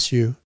promise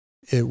you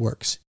it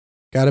works.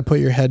 Got to put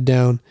your head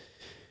down.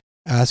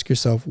 Ask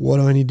yourself, what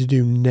do I need to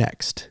do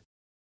next?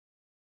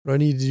 What do I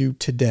need to do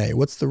today?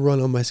 What's the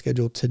run on my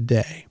schedule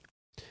today?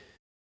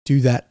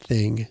 Do that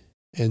thing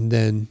and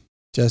then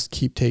just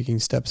keep taking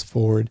steps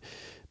forward,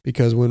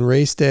 because when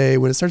race day,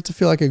 when it starts to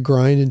feel like a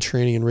grind in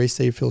training and race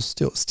day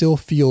still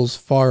feels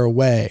far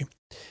away,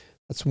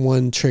 that's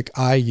one trick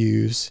I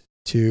use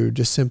to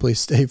just simply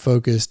stay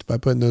focused by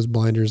putting those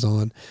blinders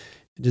on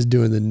and just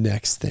doing the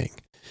next thing.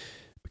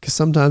 Because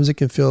sometimes it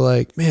can feel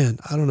like, man,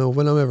 I don't know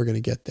when I'm ever going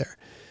to get there.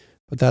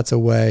 But that's a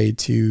way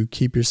to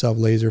keep yourself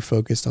laser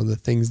focused on the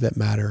things that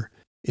matter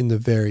in the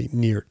very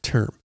near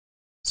term.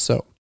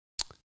 So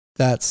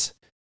that's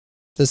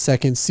the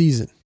second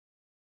season.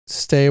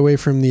 Stay away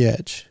from the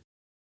edge.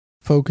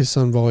 Focus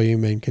on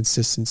volume and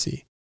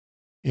consistency.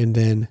 And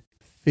then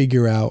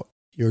figure out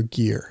your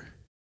gear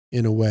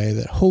in a way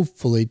that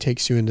hopefully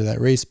takes you into that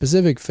race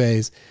specific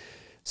phase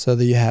so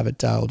that you have it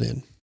dialed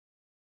in.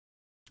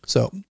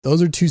 So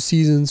those are 2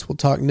 seasons. We'll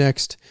talk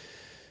next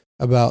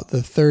about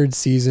the third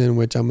season,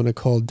 which I'm going to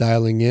call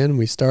dialing in.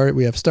 We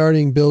have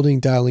starting, building,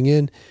 dialing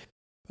in,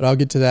 but I'll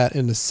get to that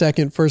in a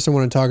second. First, I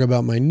want to talk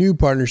about my new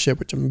partnership,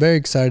 which I'm very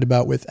excited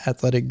about with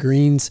Athletic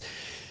Greens.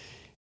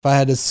 If I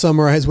had to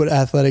summarize what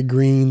Athletic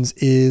Greens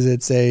is,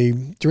 it's a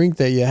drink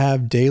that you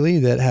have daily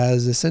that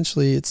has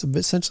essentially a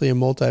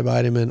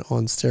multivitamin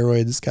on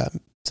steroids. It's got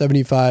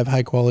 75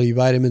 high quality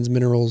vitamins,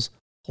 minerals,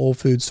 whole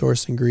food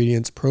source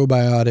ingredients,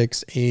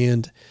 probiotics,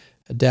 and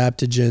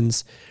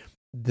adaptogens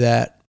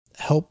that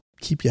help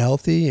keep you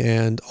healthy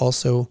and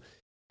also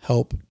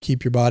help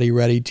keep your body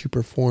ready to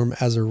perform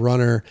as a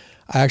runner.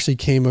 I actually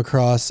came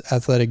across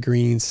Athletic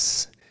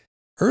Greens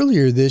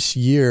earlier this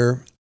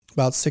year,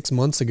 about 6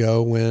 months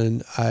ago,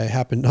 when I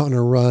happened on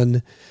a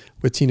run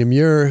with Tina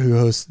Muir, who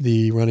hosts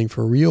the Running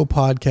for Real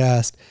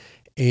podcast,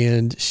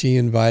 and she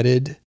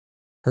invited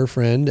her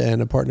friend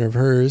and a partner of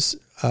hers,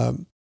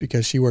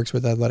 because she works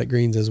with Athletic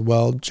Greens as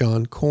well,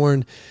 John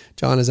Korn.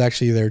 John is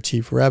actually their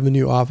chief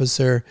revenue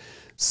officer.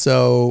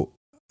 So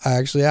I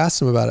actually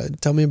asked him about it.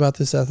 Tell me about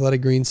this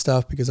Athletic Greens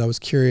stuff, because I was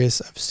curious.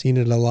 I've seen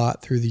it a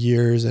lot through the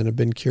years and have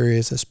been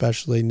curious,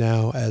 especially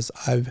now as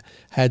I've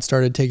had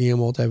started taking a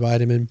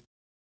multivitamin.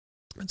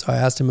 And so I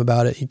asked him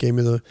about it. He gave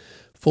me the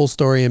full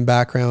story and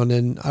background,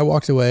 and I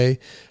walked away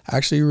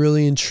actually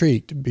really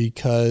intrigued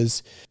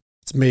because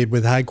it's made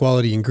with high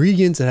quality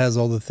ingredients. It has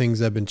all the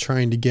things I've been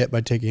trying to get by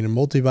taking a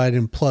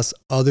multivitamin, plus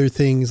other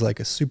things like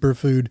a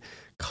superfood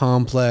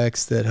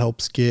complex that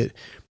helps get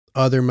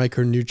other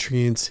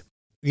micronutrients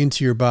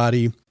into your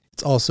body.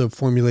 It's also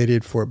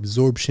formulated for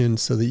absorption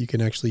so that you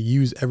can actually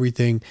use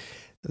everything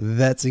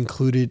that's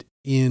included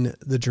in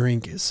the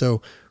drink.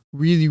 So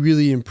really,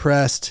 really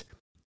impressed,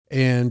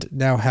 and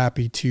now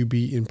happy to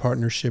be in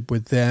partnership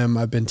with them.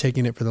 I've been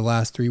taking it for the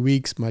last 3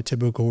 weeks. My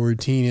typical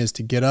routine is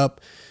to get up,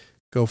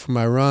 go for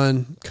my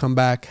run, come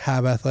back,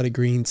 have Athletic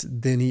Greens,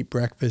 then eat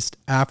breakfast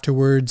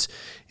afterwards.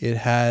 It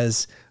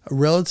has a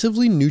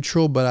relatively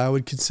neutral, but I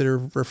would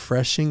consider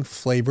refreshing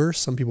flavor.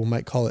 Some people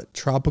might call it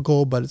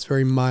tropical, but it's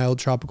very mild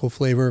tropical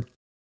flavor.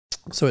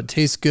 So it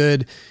tastes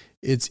good.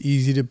 It's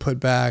easy to put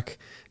back.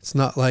 It's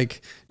not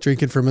like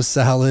drinking a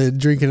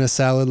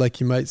salad like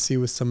you might see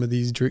with some of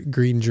these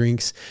green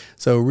drinks.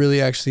 So really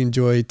actually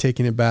enjoy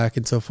taking it back.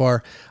 And so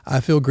far,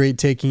 I feel great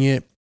taking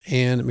it,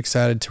 and I'm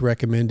excited to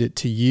recommend it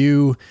to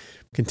you.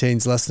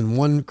 Contains less than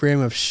 1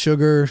 gram of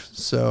sugar,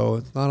 so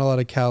it's not a lot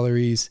of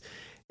calories,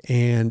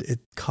 and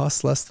it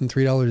costs less than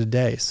 $3 a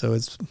day. So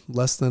it's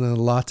less than a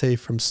latte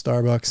from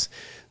Starbucks.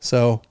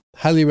 So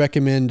highly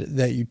recommend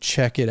that you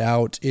check it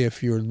out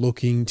if you're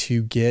looking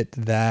to get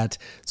that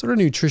sort of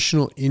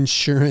nutritional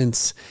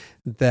insurance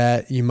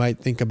that you might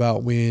think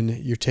about when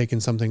you're taking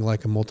something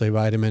like a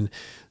multivitamin.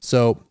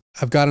 So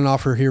I've got an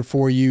offer here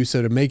for you.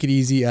 So to make it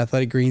easy,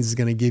 Athletic Greens is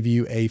going to give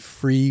you a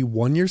free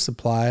 1-year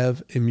supply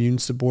of immune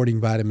supporting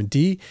vitamin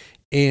D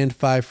and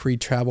 5 free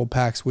travel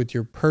packs with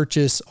your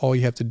purchase. All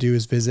you have to do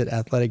is visit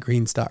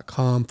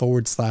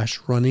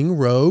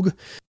athleticgreens.com/runningrogue.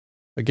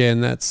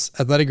 Again, that's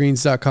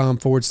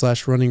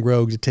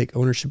athleticgreens.com/runningrogue to take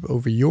ownership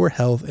over your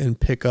health and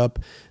pick up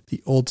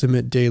the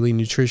ultimate daily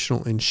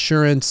nutritional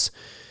insurance.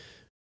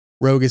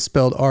 Rogue is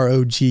spelled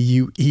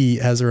R-O-G-U-E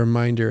as a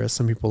reminder, as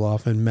some people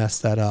often mess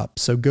that up.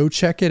 So go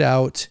check it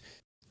out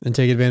and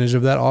take advantage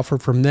of that offer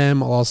from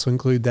them. I'll also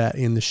include that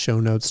in the show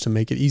notes to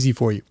make it easy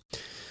for you.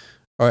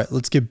 All right,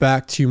 let's get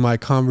back to my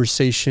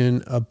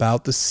conversation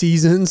about the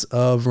seasons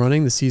of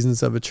running, the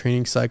seasons of a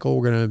training cycle.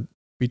 We're going to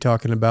be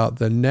talking about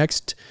the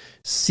next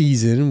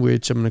season,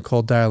 which I'm going to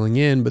call dialing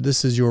in, but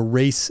this is your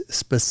race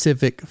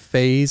specific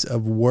phase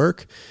of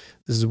work.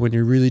 This is when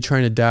you're really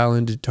trying to dial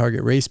into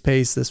target race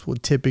pace. This will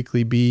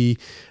typically be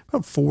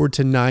about 4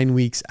 to 9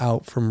 weeks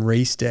out from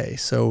race day.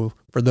 So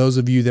for those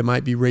of you that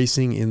might be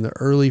racing in the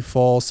early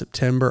fall,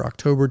 September,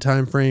 October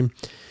timeframe,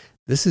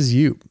 this is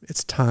you.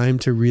 It's time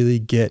to really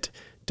get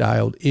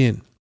dialed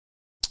in.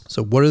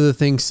 So what are the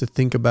things to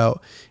think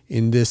about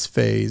in this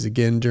phase?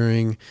 Again,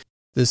 during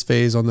this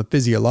phase on the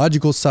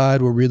physiological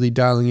side, we're really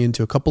dialing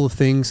into a couple of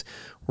things,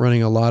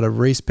 running a lot of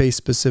race pace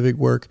specific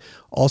work,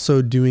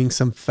 also doing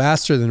some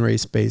faster than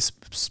race pace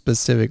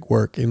specific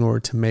work in order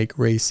to make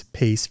race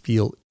pace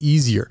feel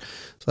easier.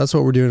 So that's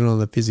what we're doing on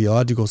the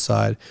physiological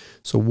side.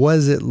 So what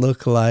does it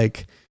look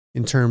like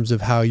in terms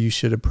of how you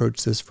should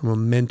approach this from a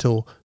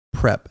mental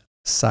prep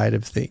side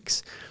of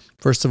things?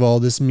 First of all,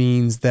 this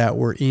means that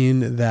we're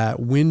in that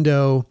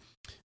window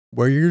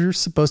where you're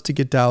supposed to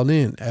get dialed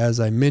in. As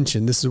I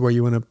mentioned, this is where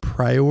you want to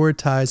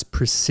prioritize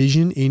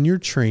precision in your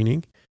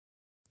training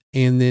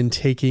and then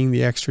taking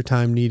the extra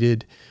time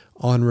needed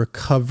on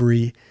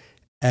recovery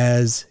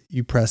as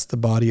you press the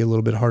body a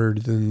little bit harder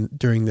than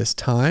during this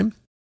time.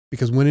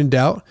 Because when in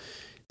doubt,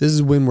 this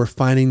is when we're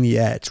finding the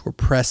edge. We're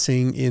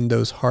pressing in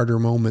those harder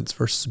moments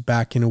versus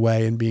backing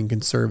away and being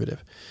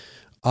conservative.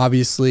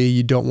 Obviously,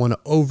 you don't want to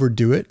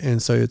overdo it,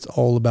 and so it's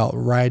all about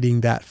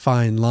riding that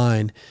fine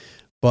line.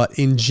 But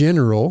in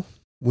general,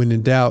 when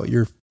in doubt,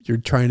 you're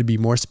trying to be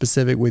more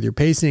specific with your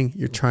pacing,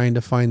 you're trying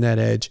to find that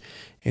edge,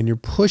 and you're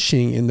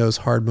pushing in those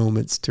hard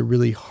moments to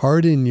really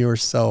harden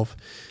yourself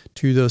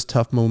to those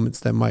tough moments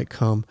that might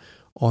come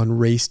on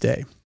race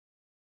day.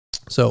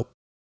 So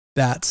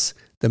that's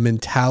the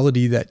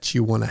mentality that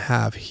you want to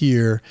have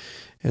here.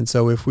 And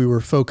so if we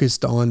were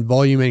focused on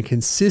volume and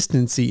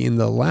consistency in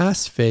the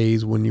last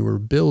phase when you were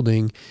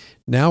building,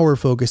 now we're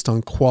focused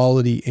on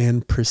quality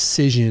and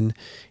precision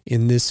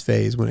in this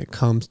phase when it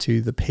comes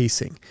to the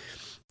pacing.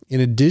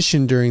 In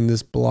addition, during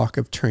this block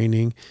of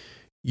training,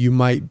 you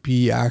might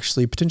be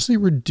actually potentially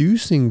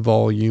reducing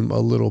volume a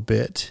little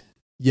bit.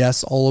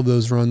 Yes, all of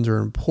those runs are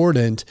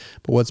important,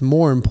 but what's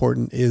more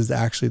important is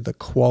actually the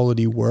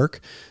quality work.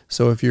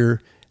 So if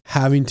you're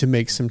having to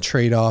make some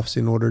trade-offs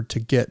in order to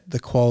get the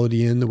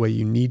quality in the way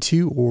you need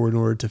to, or in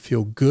order to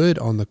feel good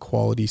on the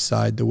quality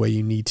side the way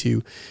you need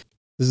to,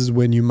 this is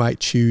when you might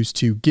choose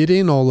to get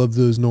in all of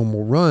those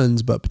normal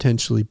runs, but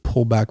potentially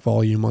pull back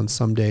volume on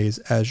some days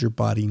as your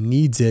body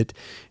needs it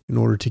in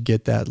order to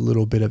get that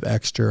little bit of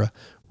extra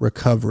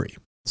recovery.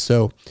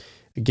 So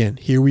again,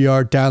 here we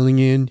are dialing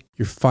in,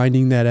 you're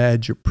finding that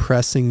edge, you're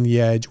pressing the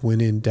edge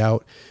when in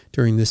doubt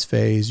during this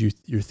phase.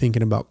 You're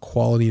thinking about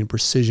quality and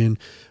precision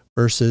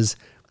versus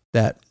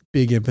that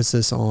big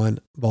emphasis on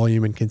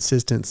volume and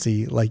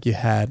consistency like you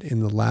had in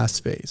the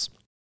last phase.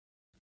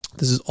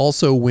 This is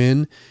also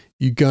when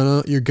you're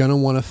gonna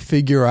want to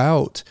figure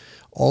out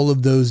all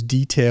of those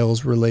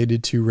details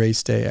related to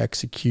race day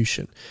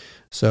execution.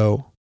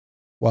 So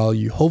while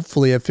you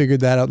hopefully have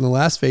figured that out in the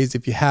last phase,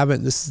 if you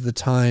haven't, this is the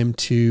time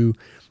to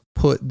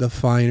put the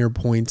finer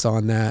points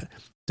on that,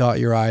 dot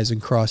your I's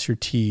and cross your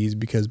T's,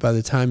 because by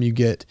the time you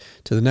get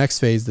to the next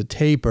phase, the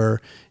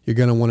taper, you're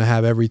going to want to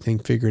have everything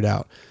figured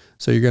out.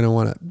 So you're going to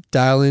want to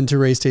dial into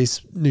race day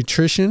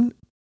nutrition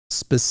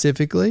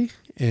specifically,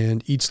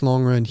 and each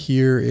long run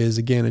here is,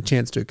 again, a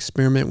chance to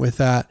experiment with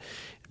that.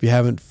 If you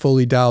haven't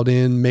fully dialed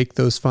in, make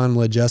those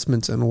final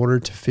adjustments in order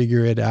to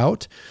figure it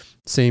out.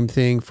 Same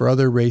thing for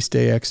other race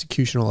day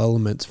executional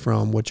elements,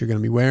 from what you're going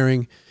to be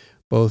wearing,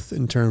 both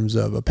in terms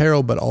of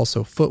apparel, but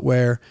also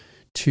footwear,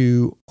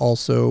 to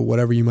also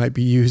whatever you might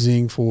be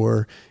using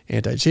for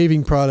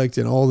anti-chafing product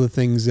and all the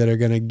things that are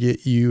going to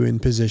get you in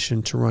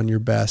position to run your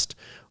best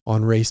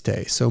on race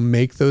day. So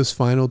make those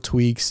final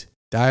tweaks,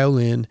 dial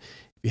in.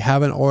 If you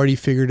haven't already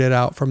figured it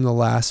out from the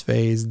last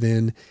phase,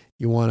 then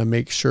you want to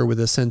make sure with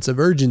a sense of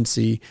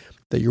urgency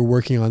that you're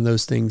working on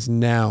those things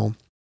now.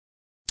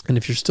 And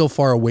if you're still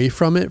far away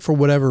from it for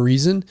whatever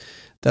reason,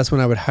 that's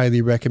when I would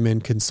highly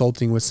recommend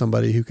consulting with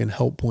somebody who can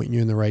help point you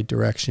in the right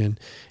direction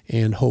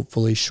and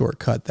hopefully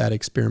shortcut that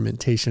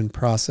experimentation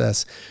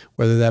process,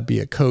 whether that be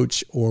a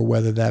coach or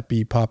whether that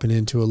be popping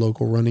into a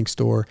local running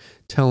store,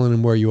 telling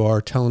them where you are,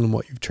 telling them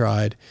what you've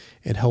tried,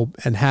 and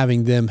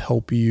having them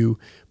help you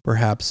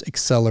perhaps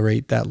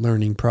accelerate that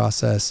learning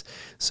process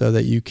so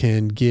that you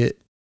can get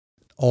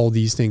all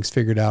these things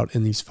figured out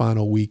in these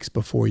final weeks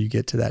before you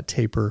get to that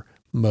taper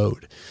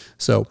mode.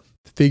 So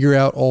figure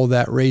out all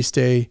that race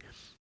day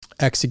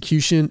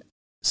execution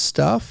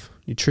stuff,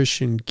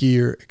 nutrition,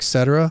 gear,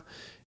 etc.,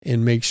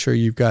 and make sure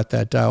you've got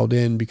that dialed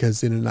in,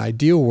 because in an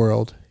ideal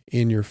world,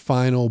 in your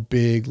final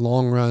big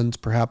long runs,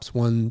 perhaps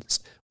ones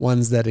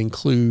that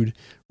include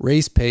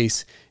race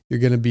pace, you're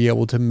going to be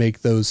able to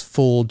make those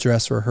full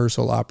dress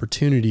rehearsal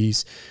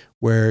opportunities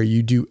where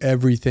you do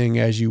everything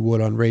as you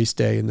would on race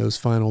day in those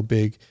final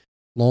big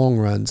long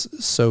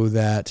runs, so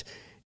that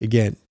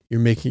again,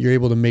 you're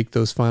able to make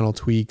those final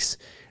tweaks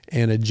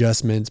and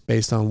adjustments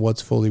based on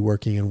what's fully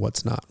working and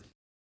what's not.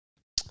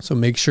 So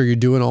make sure you're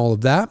doing all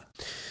of that.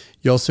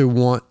 You also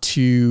want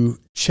to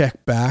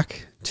check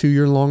back to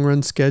your long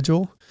run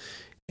schedule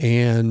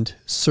and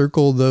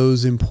circle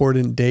those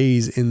important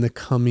days in the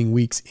coming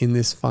weeks in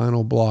this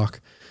final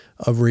block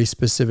of race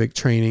specific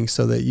training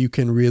so that you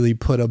can really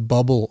put a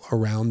bubble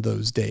around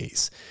those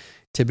days.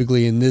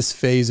 Typically in this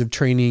phase of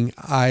training,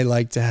 I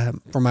like to have,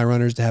 for my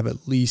runners, to have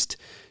at least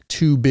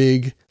 2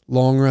 big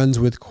long runs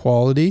with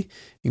quality,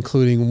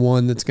 including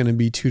one that's going to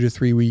be 2 to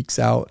 3 weeks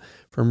out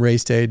from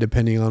race day,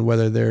 depending on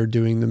whether they're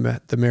doing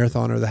the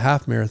marathon or the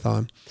half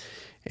marathon.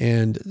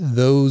 And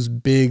those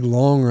big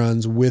long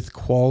runs with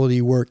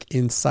quality work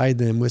inside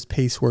them, with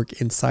pace work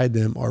inside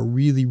them, are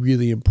really,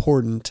 really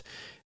important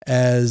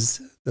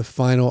as the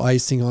final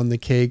icing on the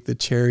cake, the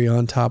cherry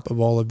on top of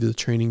all of the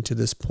training to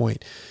this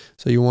point.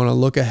 So you want to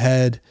look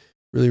ahead,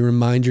 really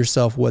remind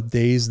yourself what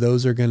days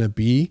those are going to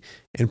be,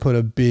 and put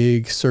a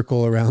big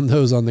circle around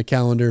those on the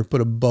calendar,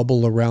 put a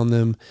bubble around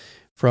them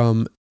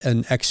from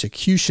an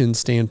execution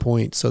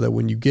standpoint so that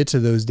when you get to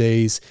those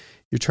days,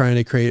 you're trying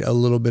to create a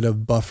little bit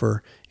of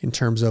buffer in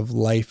terms of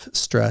life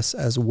stress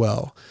as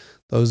well.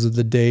 Those are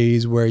the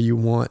days where you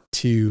want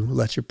to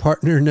let your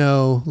partner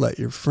know, let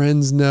your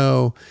friends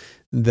know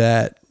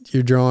that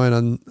you're drawing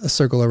on a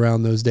circle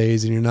around those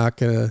days, and you're not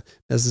going to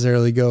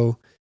necessarily go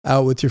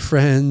out with your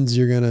friends.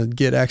 You're going to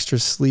get extra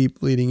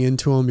sleep leading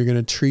into them. You're going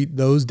to treat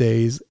those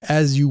days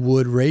as you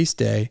would race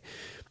day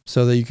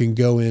so that you can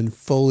go in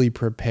fully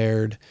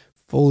prepared,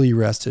 fully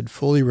rested,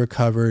 fully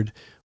recovered,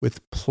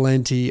 with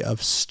plenty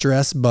of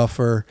stress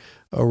buffer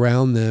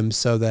around them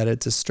so that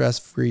it's as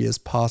stress-free as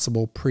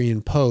possible pre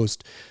and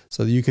post,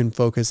 so that you can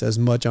focus as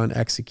much on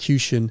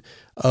execution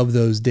of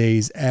those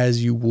days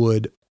as you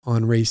would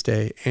on race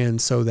day.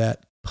 And so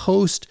that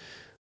post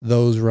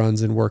those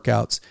runs and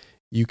workouts,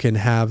 you can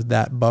have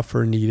that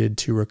buffer needed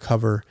to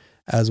recover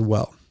as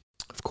well.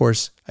 Of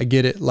course, I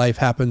get it. Life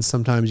happens.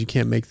 Sometimes you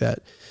can't make that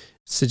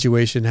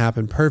situation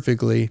happen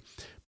perfectly,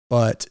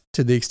 but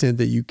to the extent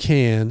that you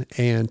can,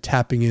 and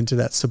tapping into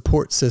that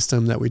support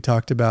system that we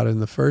talked about in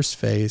the first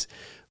phase,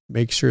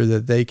 make sure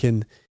that they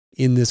can,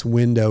 in this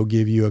window,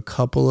 give you a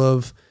couple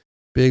of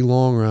big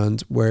long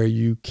runs where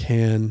you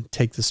can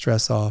take the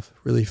stress off,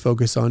 really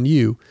focus on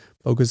you,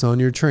 focus on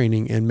your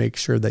training, and make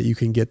sure that you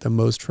can get the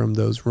most from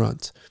those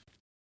runs.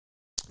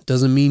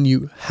 Doesn't mean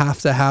you have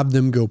to have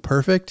them go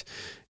perfect.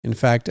 In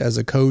fact, as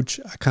a coach,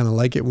 I kind of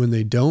like it when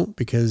they don't,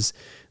 because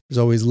there's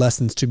always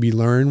lessons to be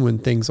learned when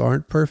things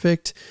aren't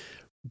perfect,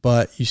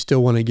 but you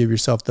still want to give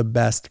yourself the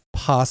best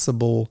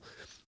possible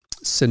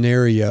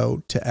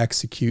scenario to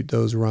execute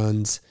those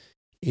runs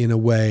in a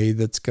way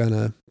that's going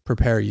to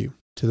prepare you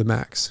to the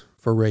max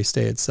for race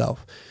day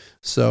itself.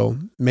 So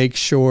make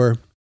sure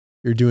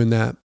you're doing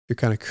that. You're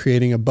kind of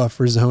creating a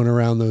buffer zone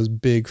around those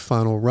big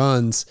final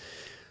runs,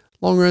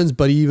 long runs,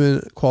 but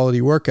even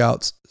quality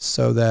workouts,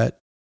 so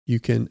that you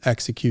can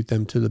execute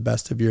them to the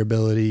best of your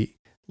ability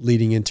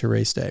leading into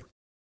race day.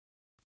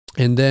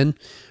 And then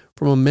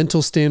from a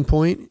mental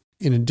standpoint,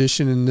 in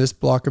addition, in this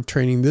block of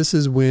training, this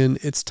is when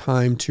it's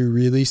time to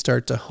really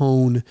start to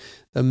hone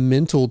the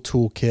mental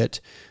toolkit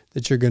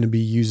that you're going to be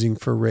using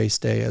for race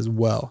day as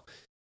well.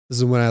 This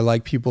is when I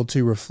like people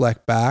to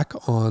reflect back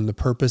on the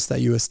purpose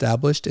that you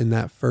established in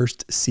that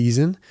first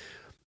season,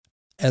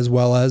 as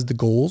well as the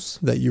goals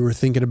that you were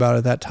thinking about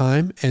at that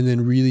time, and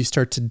then really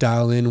start to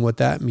dial in what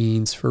that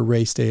means for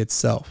race day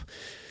itself.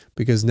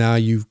 Because now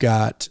you've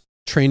got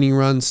training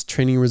runs,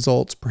 training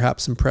results,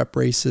 perhaps some prep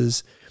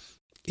races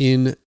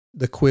in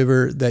the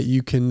quiver that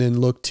you can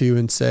then look to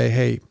and say,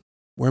 hey,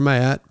 where am I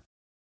at?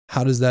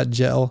 How does that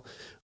gel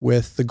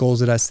with the goals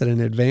that I set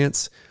in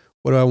advance?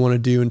 What do I want to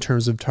do in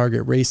terms of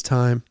target race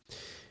time?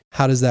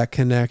 How does that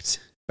connect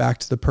back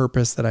to the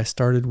purpose that I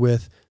started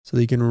with, so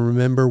that you can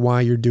remember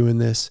why you're doing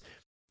this,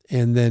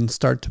 and then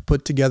start to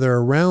put together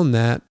around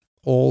that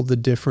all the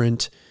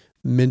different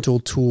mental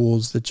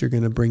tools that you're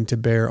going to bring to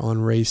bear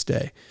on race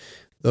day.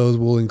 Those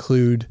will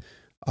include,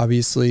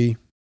 obviously,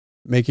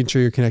 making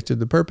sure you're connected to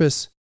the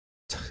purpose,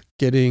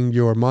 getting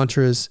your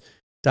mantras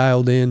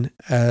dialed in,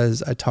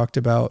 as I talked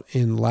about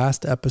in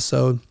last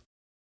episode,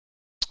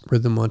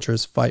 rhythm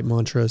mantras, fight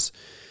mantras,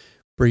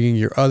 bringing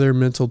your other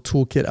mental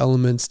toolkit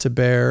elements to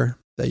bear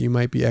that you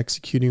might be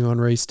executing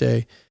on race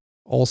day.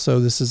 Also,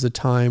 this is a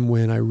time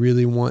when I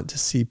really want to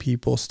see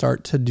people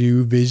start to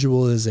do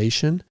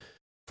visualization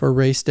for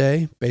race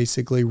day,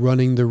 basically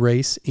running the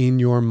race in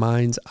your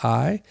mind's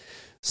eye,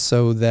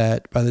 so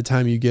that by the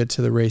time you get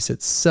to the race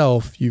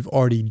itself, you've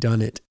already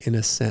done it in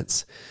a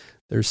sense.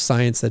 There's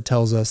science that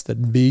tells us that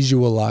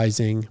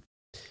visualizing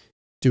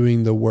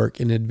doing the work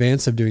in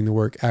advance of doing the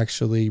work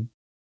actually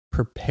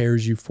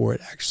prepares you for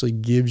it, actually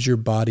gives your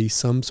body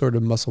some sort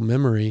of muscle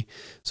memory,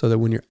 so that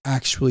when you're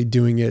actually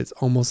doing it, it's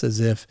almost as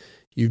if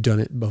you've done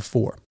it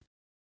before.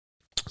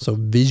 So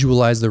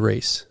visualize the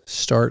race,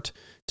 start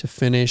to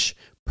finish.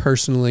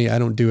 Personally, I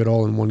don't do it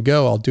all in one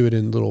go. I'll do it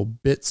in little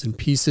bits and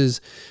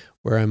pieces,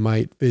 where I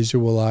might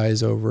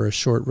visualize over a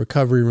short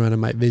recovery run. I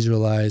might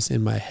visualize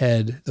in my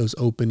head those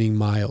opening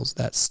miles,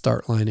 that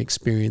start line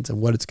experience,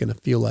 and what it's going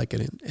to feel like,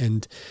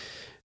 and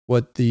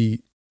what the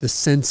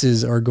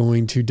senses are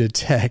going to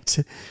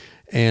detect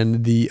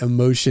and the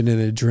emotion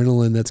and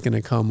adrenaline that's going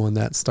to come on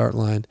that start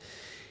line.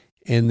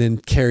 And then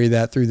carry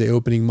that through the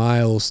opening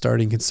miles,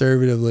 starting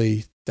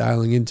conservatively,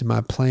 dialing into my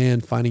plan,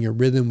 finding a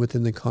rhythm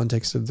within the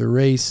context of the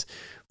race,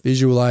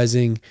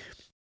 visualizing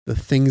the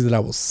things that I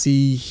will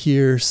see,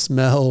 hear,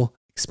 smell,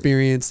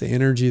 experience, the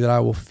energy that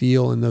I will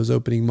feel in those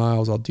opening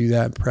miles. I'll do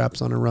that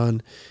perhaps on a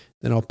run.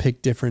 Then I'll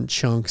pick different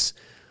chunks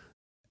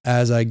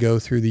as I go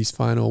through these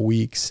final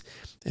weeks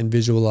and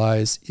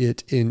visualize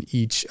it in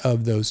each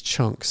of those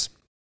chunks.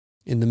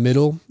 In the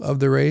middle of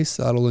the race,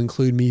 that'll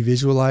include me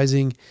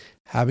visualizing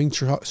having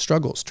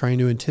struggles, trying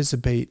to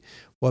anticipate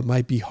what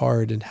might be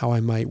hard and how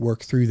I might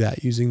work through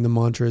that using the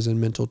mantras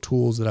and mental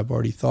tools that I've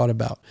already thought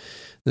about.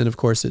 Then, of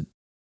course, then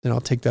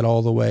I'll take that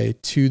all the way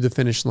to the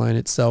finish line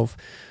itself,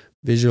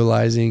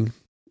 visualizing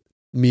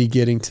me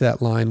getting to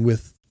that line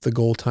with the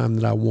goal time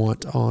that I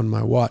want on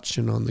my watch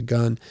and on the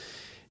gun,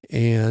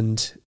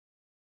 and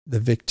the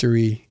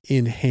victory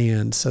in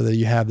hand, so that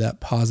you have that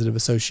positive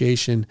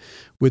association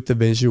with the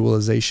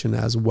visualization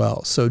as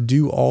well. So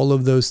do all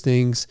of those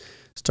things.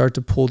 Start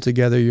to pull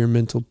together your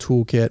mental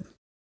toolkit.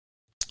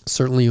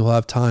 Certainly you'll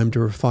have time to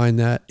refine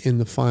that in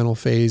the final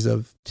phase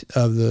of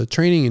the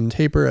training and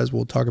taper, as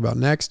we'll talk about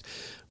next.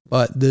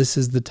 But this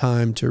is the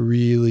time to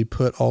really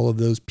put all of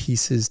those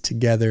pieces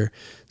together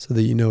so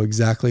that you know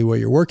exactly what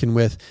you're working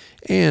with,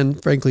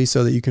 and frankly,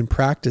 so that you can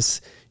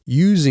practice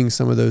using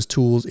some of those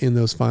tools in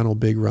those final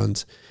big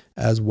runs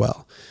as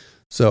well.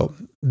 So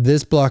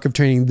this block of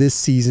training this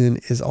season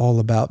is all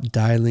about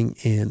dialing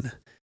in,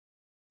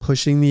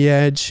 pushing the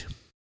edge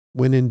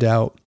when in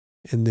doubt,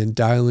 and then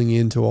dialing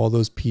into all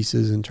those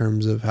pieces in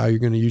terms of how you're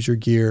going to use your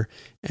gear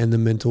and the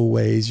mental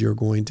ways you're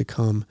going to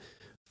come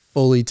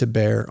fully to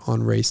bear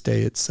on race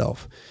day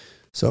itself.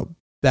 So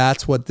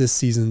that's what this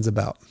season's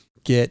about.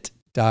 Get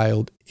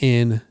dialed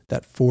in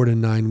that 4 to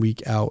 9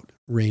 week out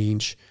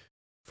range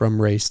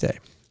from race day.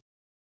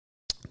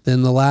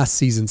 Then the last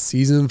season,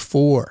 season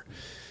 4.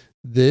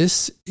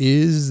 This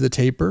is the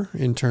taper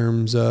in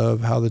terms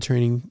of how the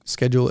training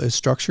schedule is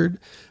structured,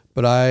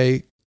 but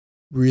I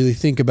really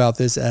think about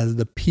this as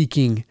the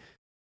peaking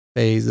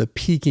phase, the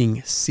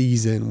peaking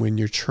season, when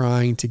you're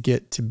trying to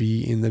get to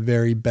be in the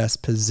very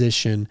best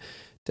position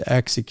to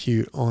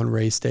execute on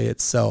race day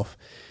itself.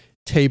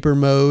 Taper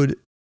mode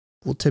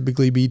will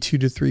typically be 2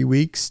 to 3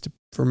 weeks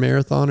for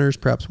marathoners,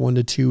 perhaps 1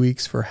 to 2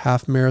 weeks for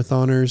half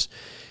marathoners.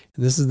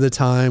 And this is the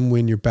time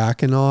when you're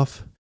backing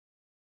off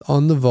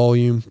on the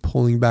volume,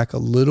 pulling back a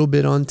little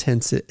bit on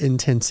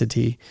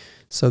intensity,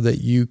 so that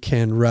you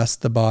can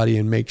rest the body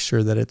and make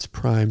sure that it's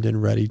primed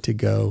and ready to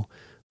go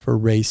for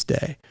race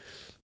day.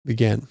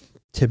 Again,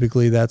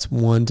 typically that's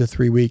 1 to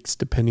 3 weeks,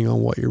 depending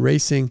on what you're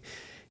racing.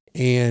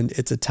 And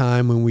it's a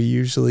time when we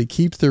usually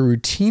keep the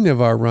routine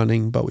of our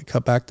running, but we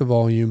cut back the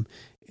volume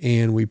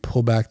and we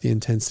pull back the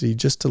intensity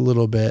just a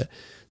little bit,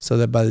 so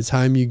that by the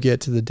time you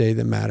get to the day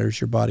that matters,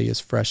 your body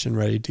is fresh and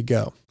ready to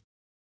go.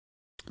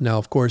 Now,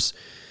 of course,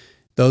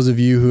 those of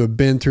you who have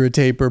been through a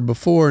taper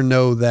before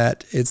know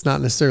that it's not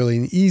necessarily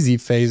an easy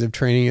phase of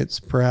training. It's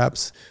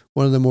perhaps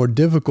one of the more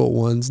difficult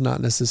ones,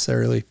 not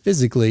necessarily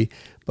physically,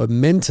 but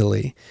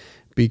mentally,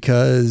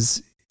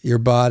 because your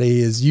body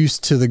is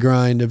used to the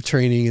grind of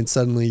training and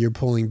suddenly you're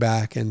pulling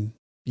back and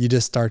you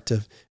just start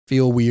to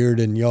feel weird,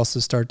 and you also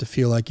start to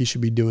feel like you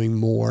should be doing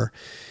more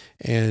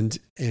and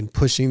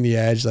pushing the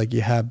edge like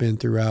you have been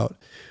throughout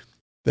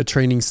the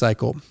training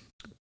cycle.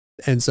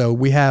 And so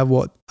we have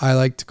what I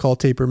like to call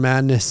taper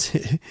madness.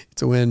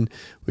 It's when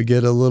we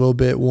get a little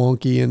bit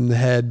wonky in the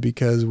head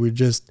because we're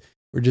just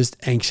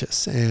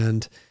anxious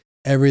and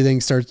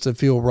everything starts to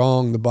feel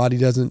wrong. The body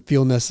doesn't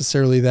feel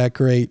necessarily that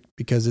great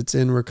because it's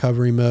in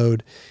recovery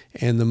mode,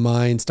 and the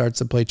mind starts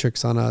to play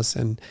tricks on us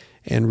and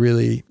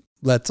really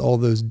lets all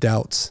those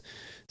doubts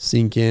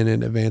sink in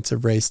advance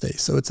of race day.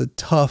 So it's a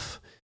tough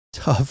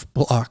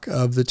block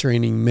of the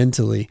training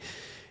mentally.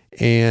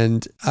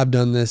 And I've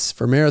done this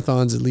for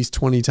marathons at least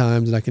 20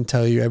 times, and I can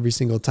tell you every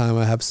single time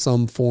I have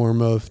some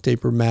form of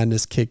taper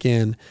madness kick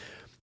in,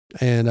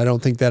 and I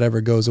don't think that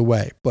ever goes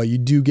away, but you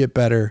do get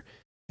better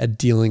at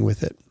dealing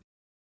with it.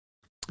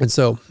 And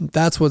so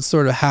that's what's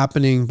sort of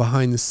happening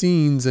behind the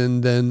scenes.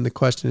 And then the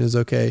question is,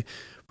 okay,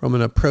 from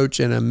an approach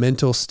and a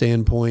mental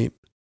standpoint,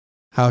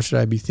 how should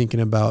I be thinking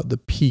about the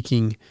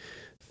peaking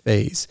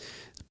phase?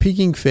 The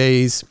peaking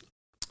phase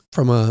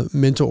from a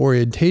mental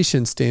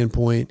orientation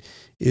standpoint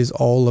is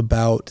all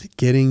about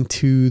getting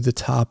to the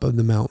top of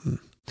the mountain.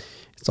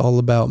 It's all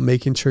about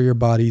making sure your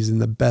body's in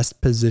the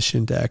best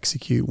position to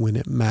execute when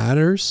it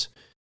matters.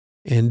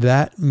 And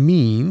that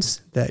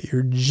means that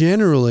you're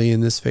generally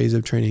in this phase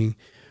of training,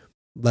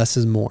 less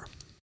is more.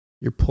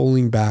 You're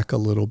pulling back a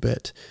little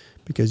bit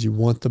because you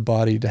want the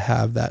body to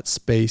have that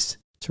space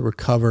to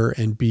recover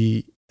and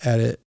be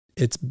at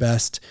its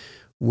best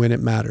when it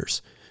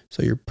matters.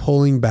 So you're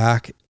pulling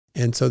back.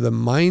 And so the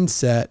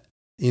mindset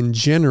in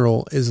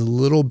general is a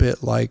little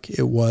bit like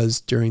it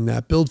was during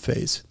that build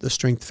phase, the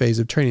strength phase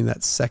of training,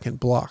 that second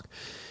block.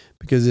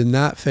 Because in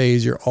that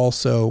phase, you're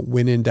also,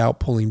 when in doubt,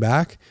 pulling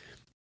back.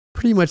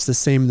 Pretty much the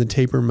same in the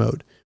taper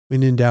mode.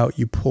 When in doubt,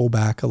 you pull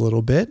back a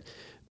little bit,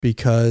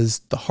 because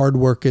the hard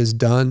work is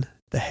done.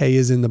 The hay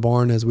is in the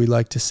barn, as we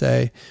like to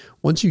say.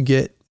 Once you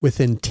get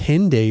within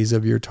 10 days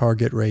of your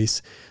target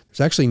race,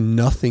 there's actually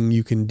nothing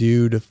you can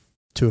do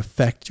to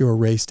affect your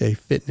race day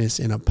fitness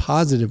in a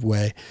positive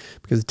way,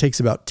 because it takes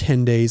about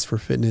 10 days for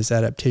fitness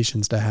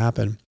adaptations to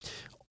happen.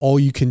 All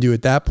you can do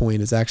at that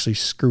point is actually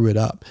screw it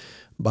up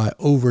by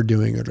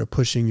overdoing it or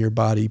pushing your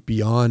body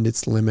beyond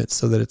its limits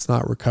so that it's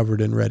not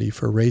recovered and ready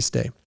for race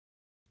day.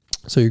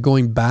 So you're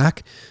going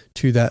back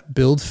to that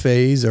build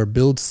phase or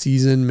build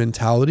season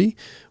mentality,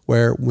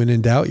 where when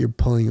in doubt, you're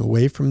pulling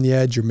away from the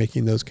edge. You're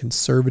making those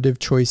conservative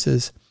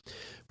choices.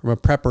 From a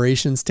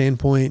preparation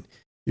standpoint,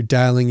 you're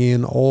dialing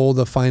in all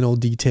the final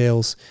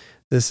details.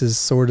 This is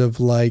sort of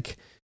like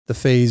the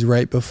phase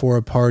right before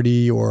a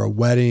party or a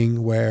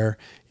wedding, where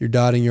you're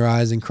dotting your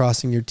I's and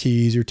crossing your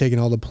T's. You're taking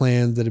all the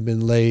plans that have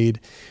been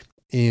laid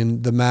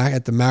at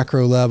the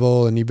macro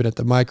level and even at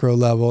the micro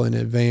level in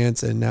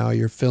advance, and now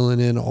you're filling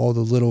in all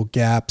the little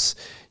gaps.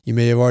 You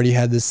may have already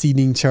had the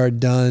seating chart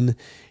done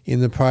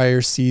in the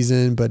prior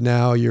season, but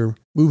now you're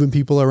moving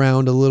people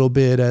around a little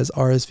bit as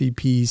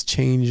RSVPs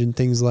change and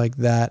things like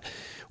that,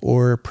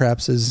 or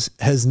perhaps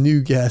as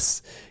new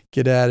guests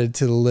get added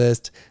to the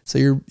list. So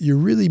you're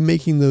really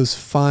making those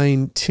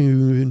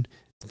fine-tuning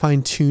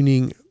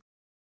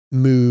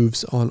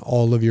moves on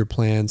all of your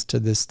plans to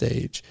this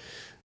stage.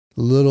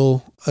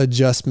 Little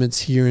adjustments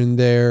here and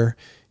there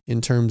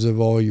in terms of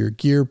all your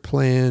gear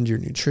planned, your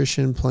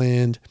nutrition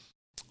planned,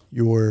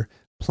 your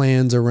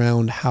plans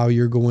around how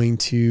you're going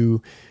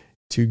to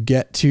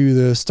get to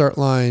the start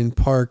line,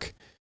 park,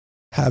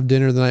 have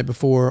dinner the night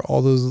before,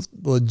 all those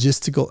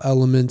logistical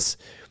elements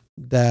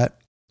that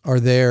are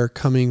there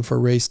coming for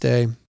race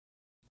day.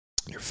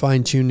 You're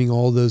fine-tuning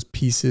all those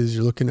pieces.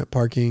 You're looking at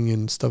parking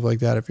and stuff like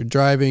that. If you're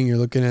driving, you're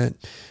looking at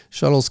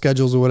shuttle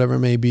schedules or whatever it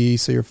may be.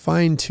 So you're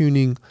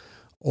fine-tuning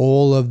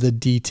all of the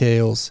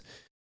details,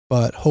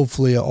 but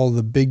hopefully all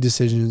the big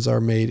decisions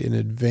are made in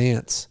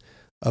advance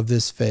of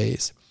this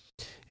phase.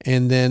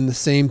 And then the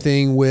same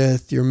thing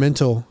with your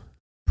mental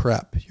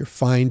prep. You're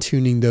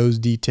fine-tuning those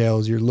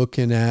details. You're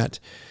looking at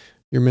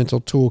your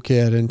mental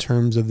toolkit in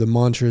terms of the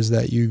mantras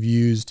that you've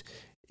used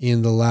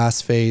in the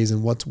last phase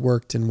and what's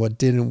worked and what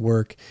didn't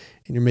work.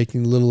 And you're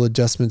making little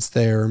adjustments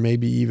there, or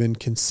maybe even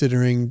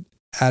considering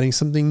adding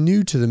something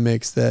new to the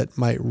mix that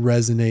might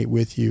resonate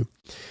with you.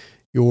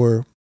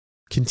 You're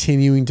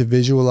continuing to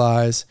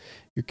visualize.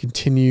 You're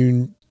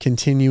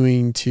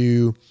continuing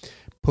to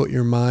put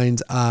your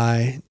mind's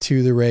eye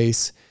to the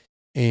race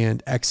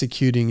and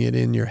executing it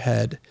in your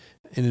head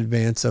in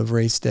advance of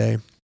race day.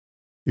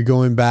 You're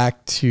going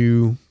back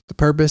to the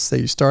purpose that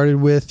you started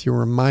with. You're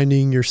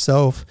reminding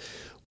yourself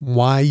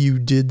why you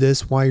did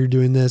this, why you're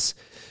doing this,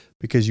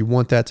 because you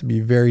want that to be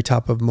very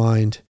top of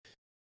mind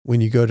when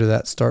you go to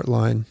that start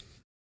line.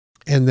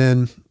 And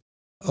then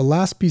a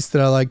last piece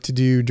that I like to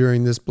do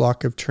during this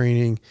block of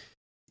training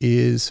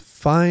is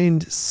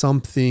find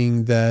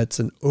something that's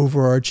an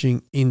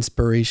overarching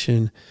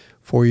inspiration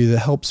for you that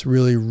helps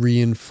really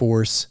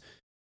reinforce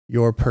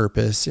your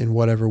purpose in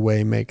whatever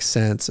way makes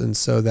sense. And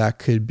so that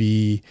could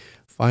be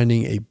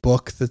finding a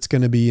book that's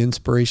going to be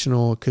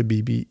inspirational. It could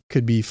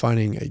be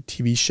finding a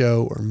TV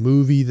show or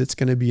movie that's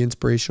going to be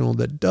inspirational,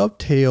 that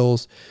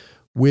dovetails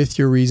with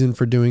your reason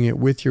for doing it,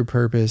 with your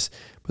purpose,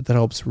 but that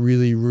helps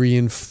really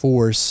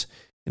reinforce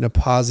in a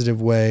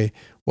positive way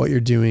what you're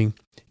doing.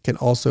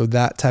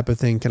 That type of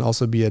thing can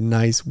also be a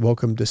nice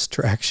welcome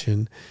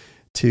distraction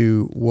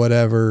to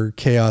whatever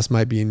chaos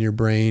might be in your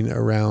brain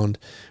around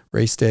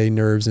race day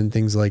nerves and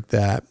things like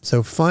that.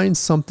 So find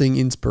something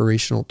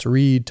inspirational to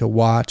read, to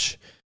watch,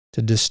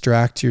 to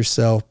distract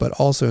yourself, but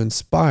also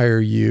inspire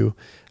you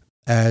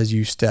as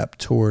you step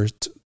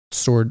towards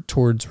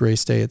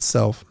race day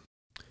itself.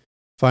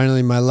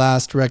 Finally, my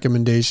last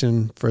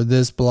recommendation for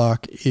this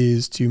block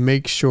is to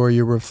make sure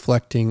you're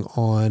reflecting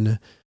on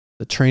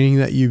the training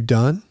that you've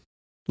done,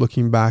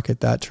 looking back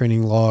at that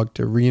training log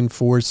to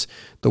reinforce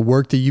the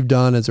work that you've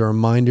done as a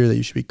reminder that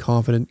you should be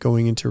confident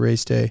going into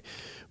race day,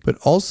 but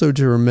also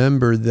to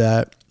remember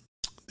that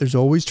there's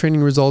always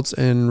training results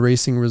and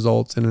racing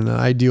results. And in an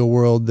ideal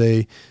world,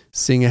 they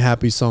sing a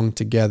happy song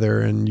together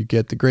and you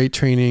get the great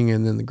training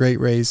and then the great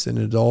race and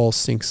it all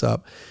syncs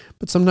up.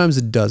 But sometimes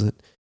it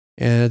doesn't.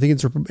 And I think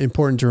it's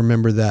important to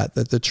remember that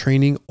the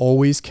training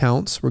always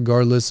counts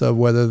regardless of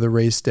whether the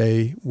race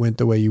day went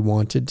the way you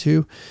wanted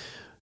to.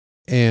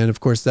 And of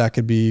course, that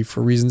could be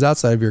for reasons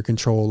outside of your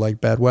control,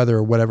 like bad weather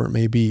or whatever it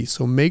may be.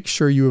 So make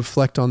sure you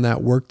reflect on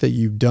that work that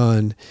you've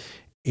done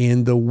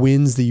and the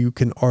wins that you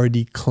can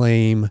already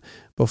claim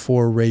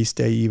before race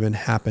day even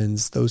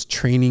happens. Those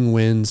training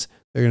wins,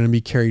 they're going to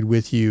be carried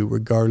with you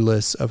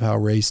regardless of how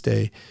race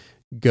day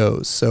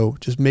goes. So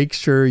just make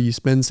sure you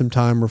spend some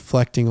time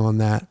reflecting on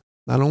that,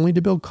 not only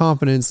to build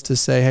confidence to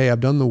say, hey, I've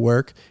done the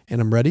work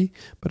and I'm ready,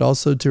 but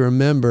also to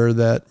remember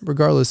that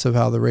regardless of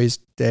how the race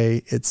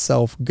day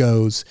itself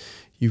goes,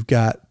 you've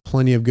got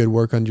plenty of good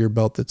work under your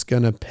belt that's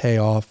going to pay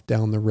off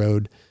down the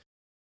road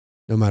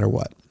no matter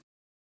what.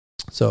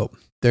 So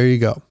there you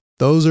go.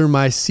 Those are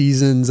my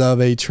seasons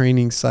of a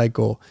training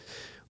cycle.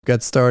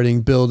 got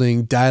starting,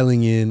 building,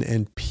 dialing in,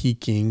 and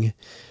peaking,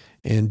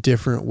 and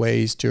different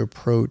ways to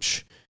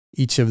approach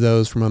each of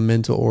those from a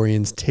mental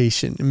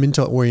orientation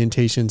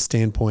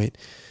standpoint.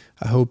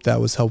 I hope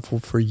that was helpful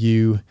for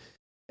you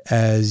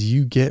as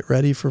you get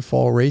ready for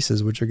fall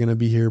races, which are going to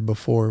be here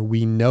before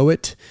we know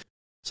it.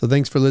 So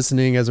thanks for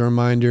listening. As a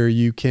reminder,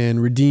 you can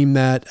redeem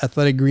that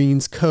Athletic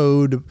Greens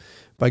code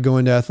by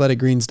going to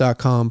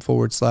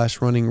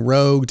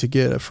athleticgreens.com/runningrogue to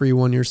get a free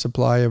 1-year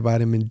supply of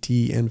vitamin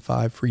D and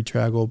 5 free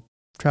travel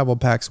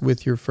packs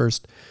with your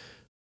first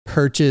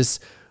purchase.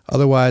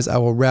 Otherwise, I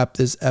will wrap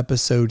this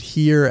episode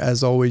here.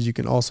 As always, you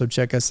can also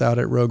check us out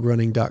at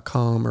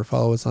roguerunning.com or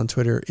follow us on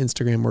Twitter,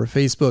 Instagram, or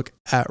Facebook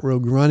at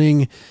Rogue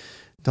Running.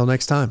 Until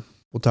next time,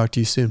 we'll talk to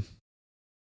you soon.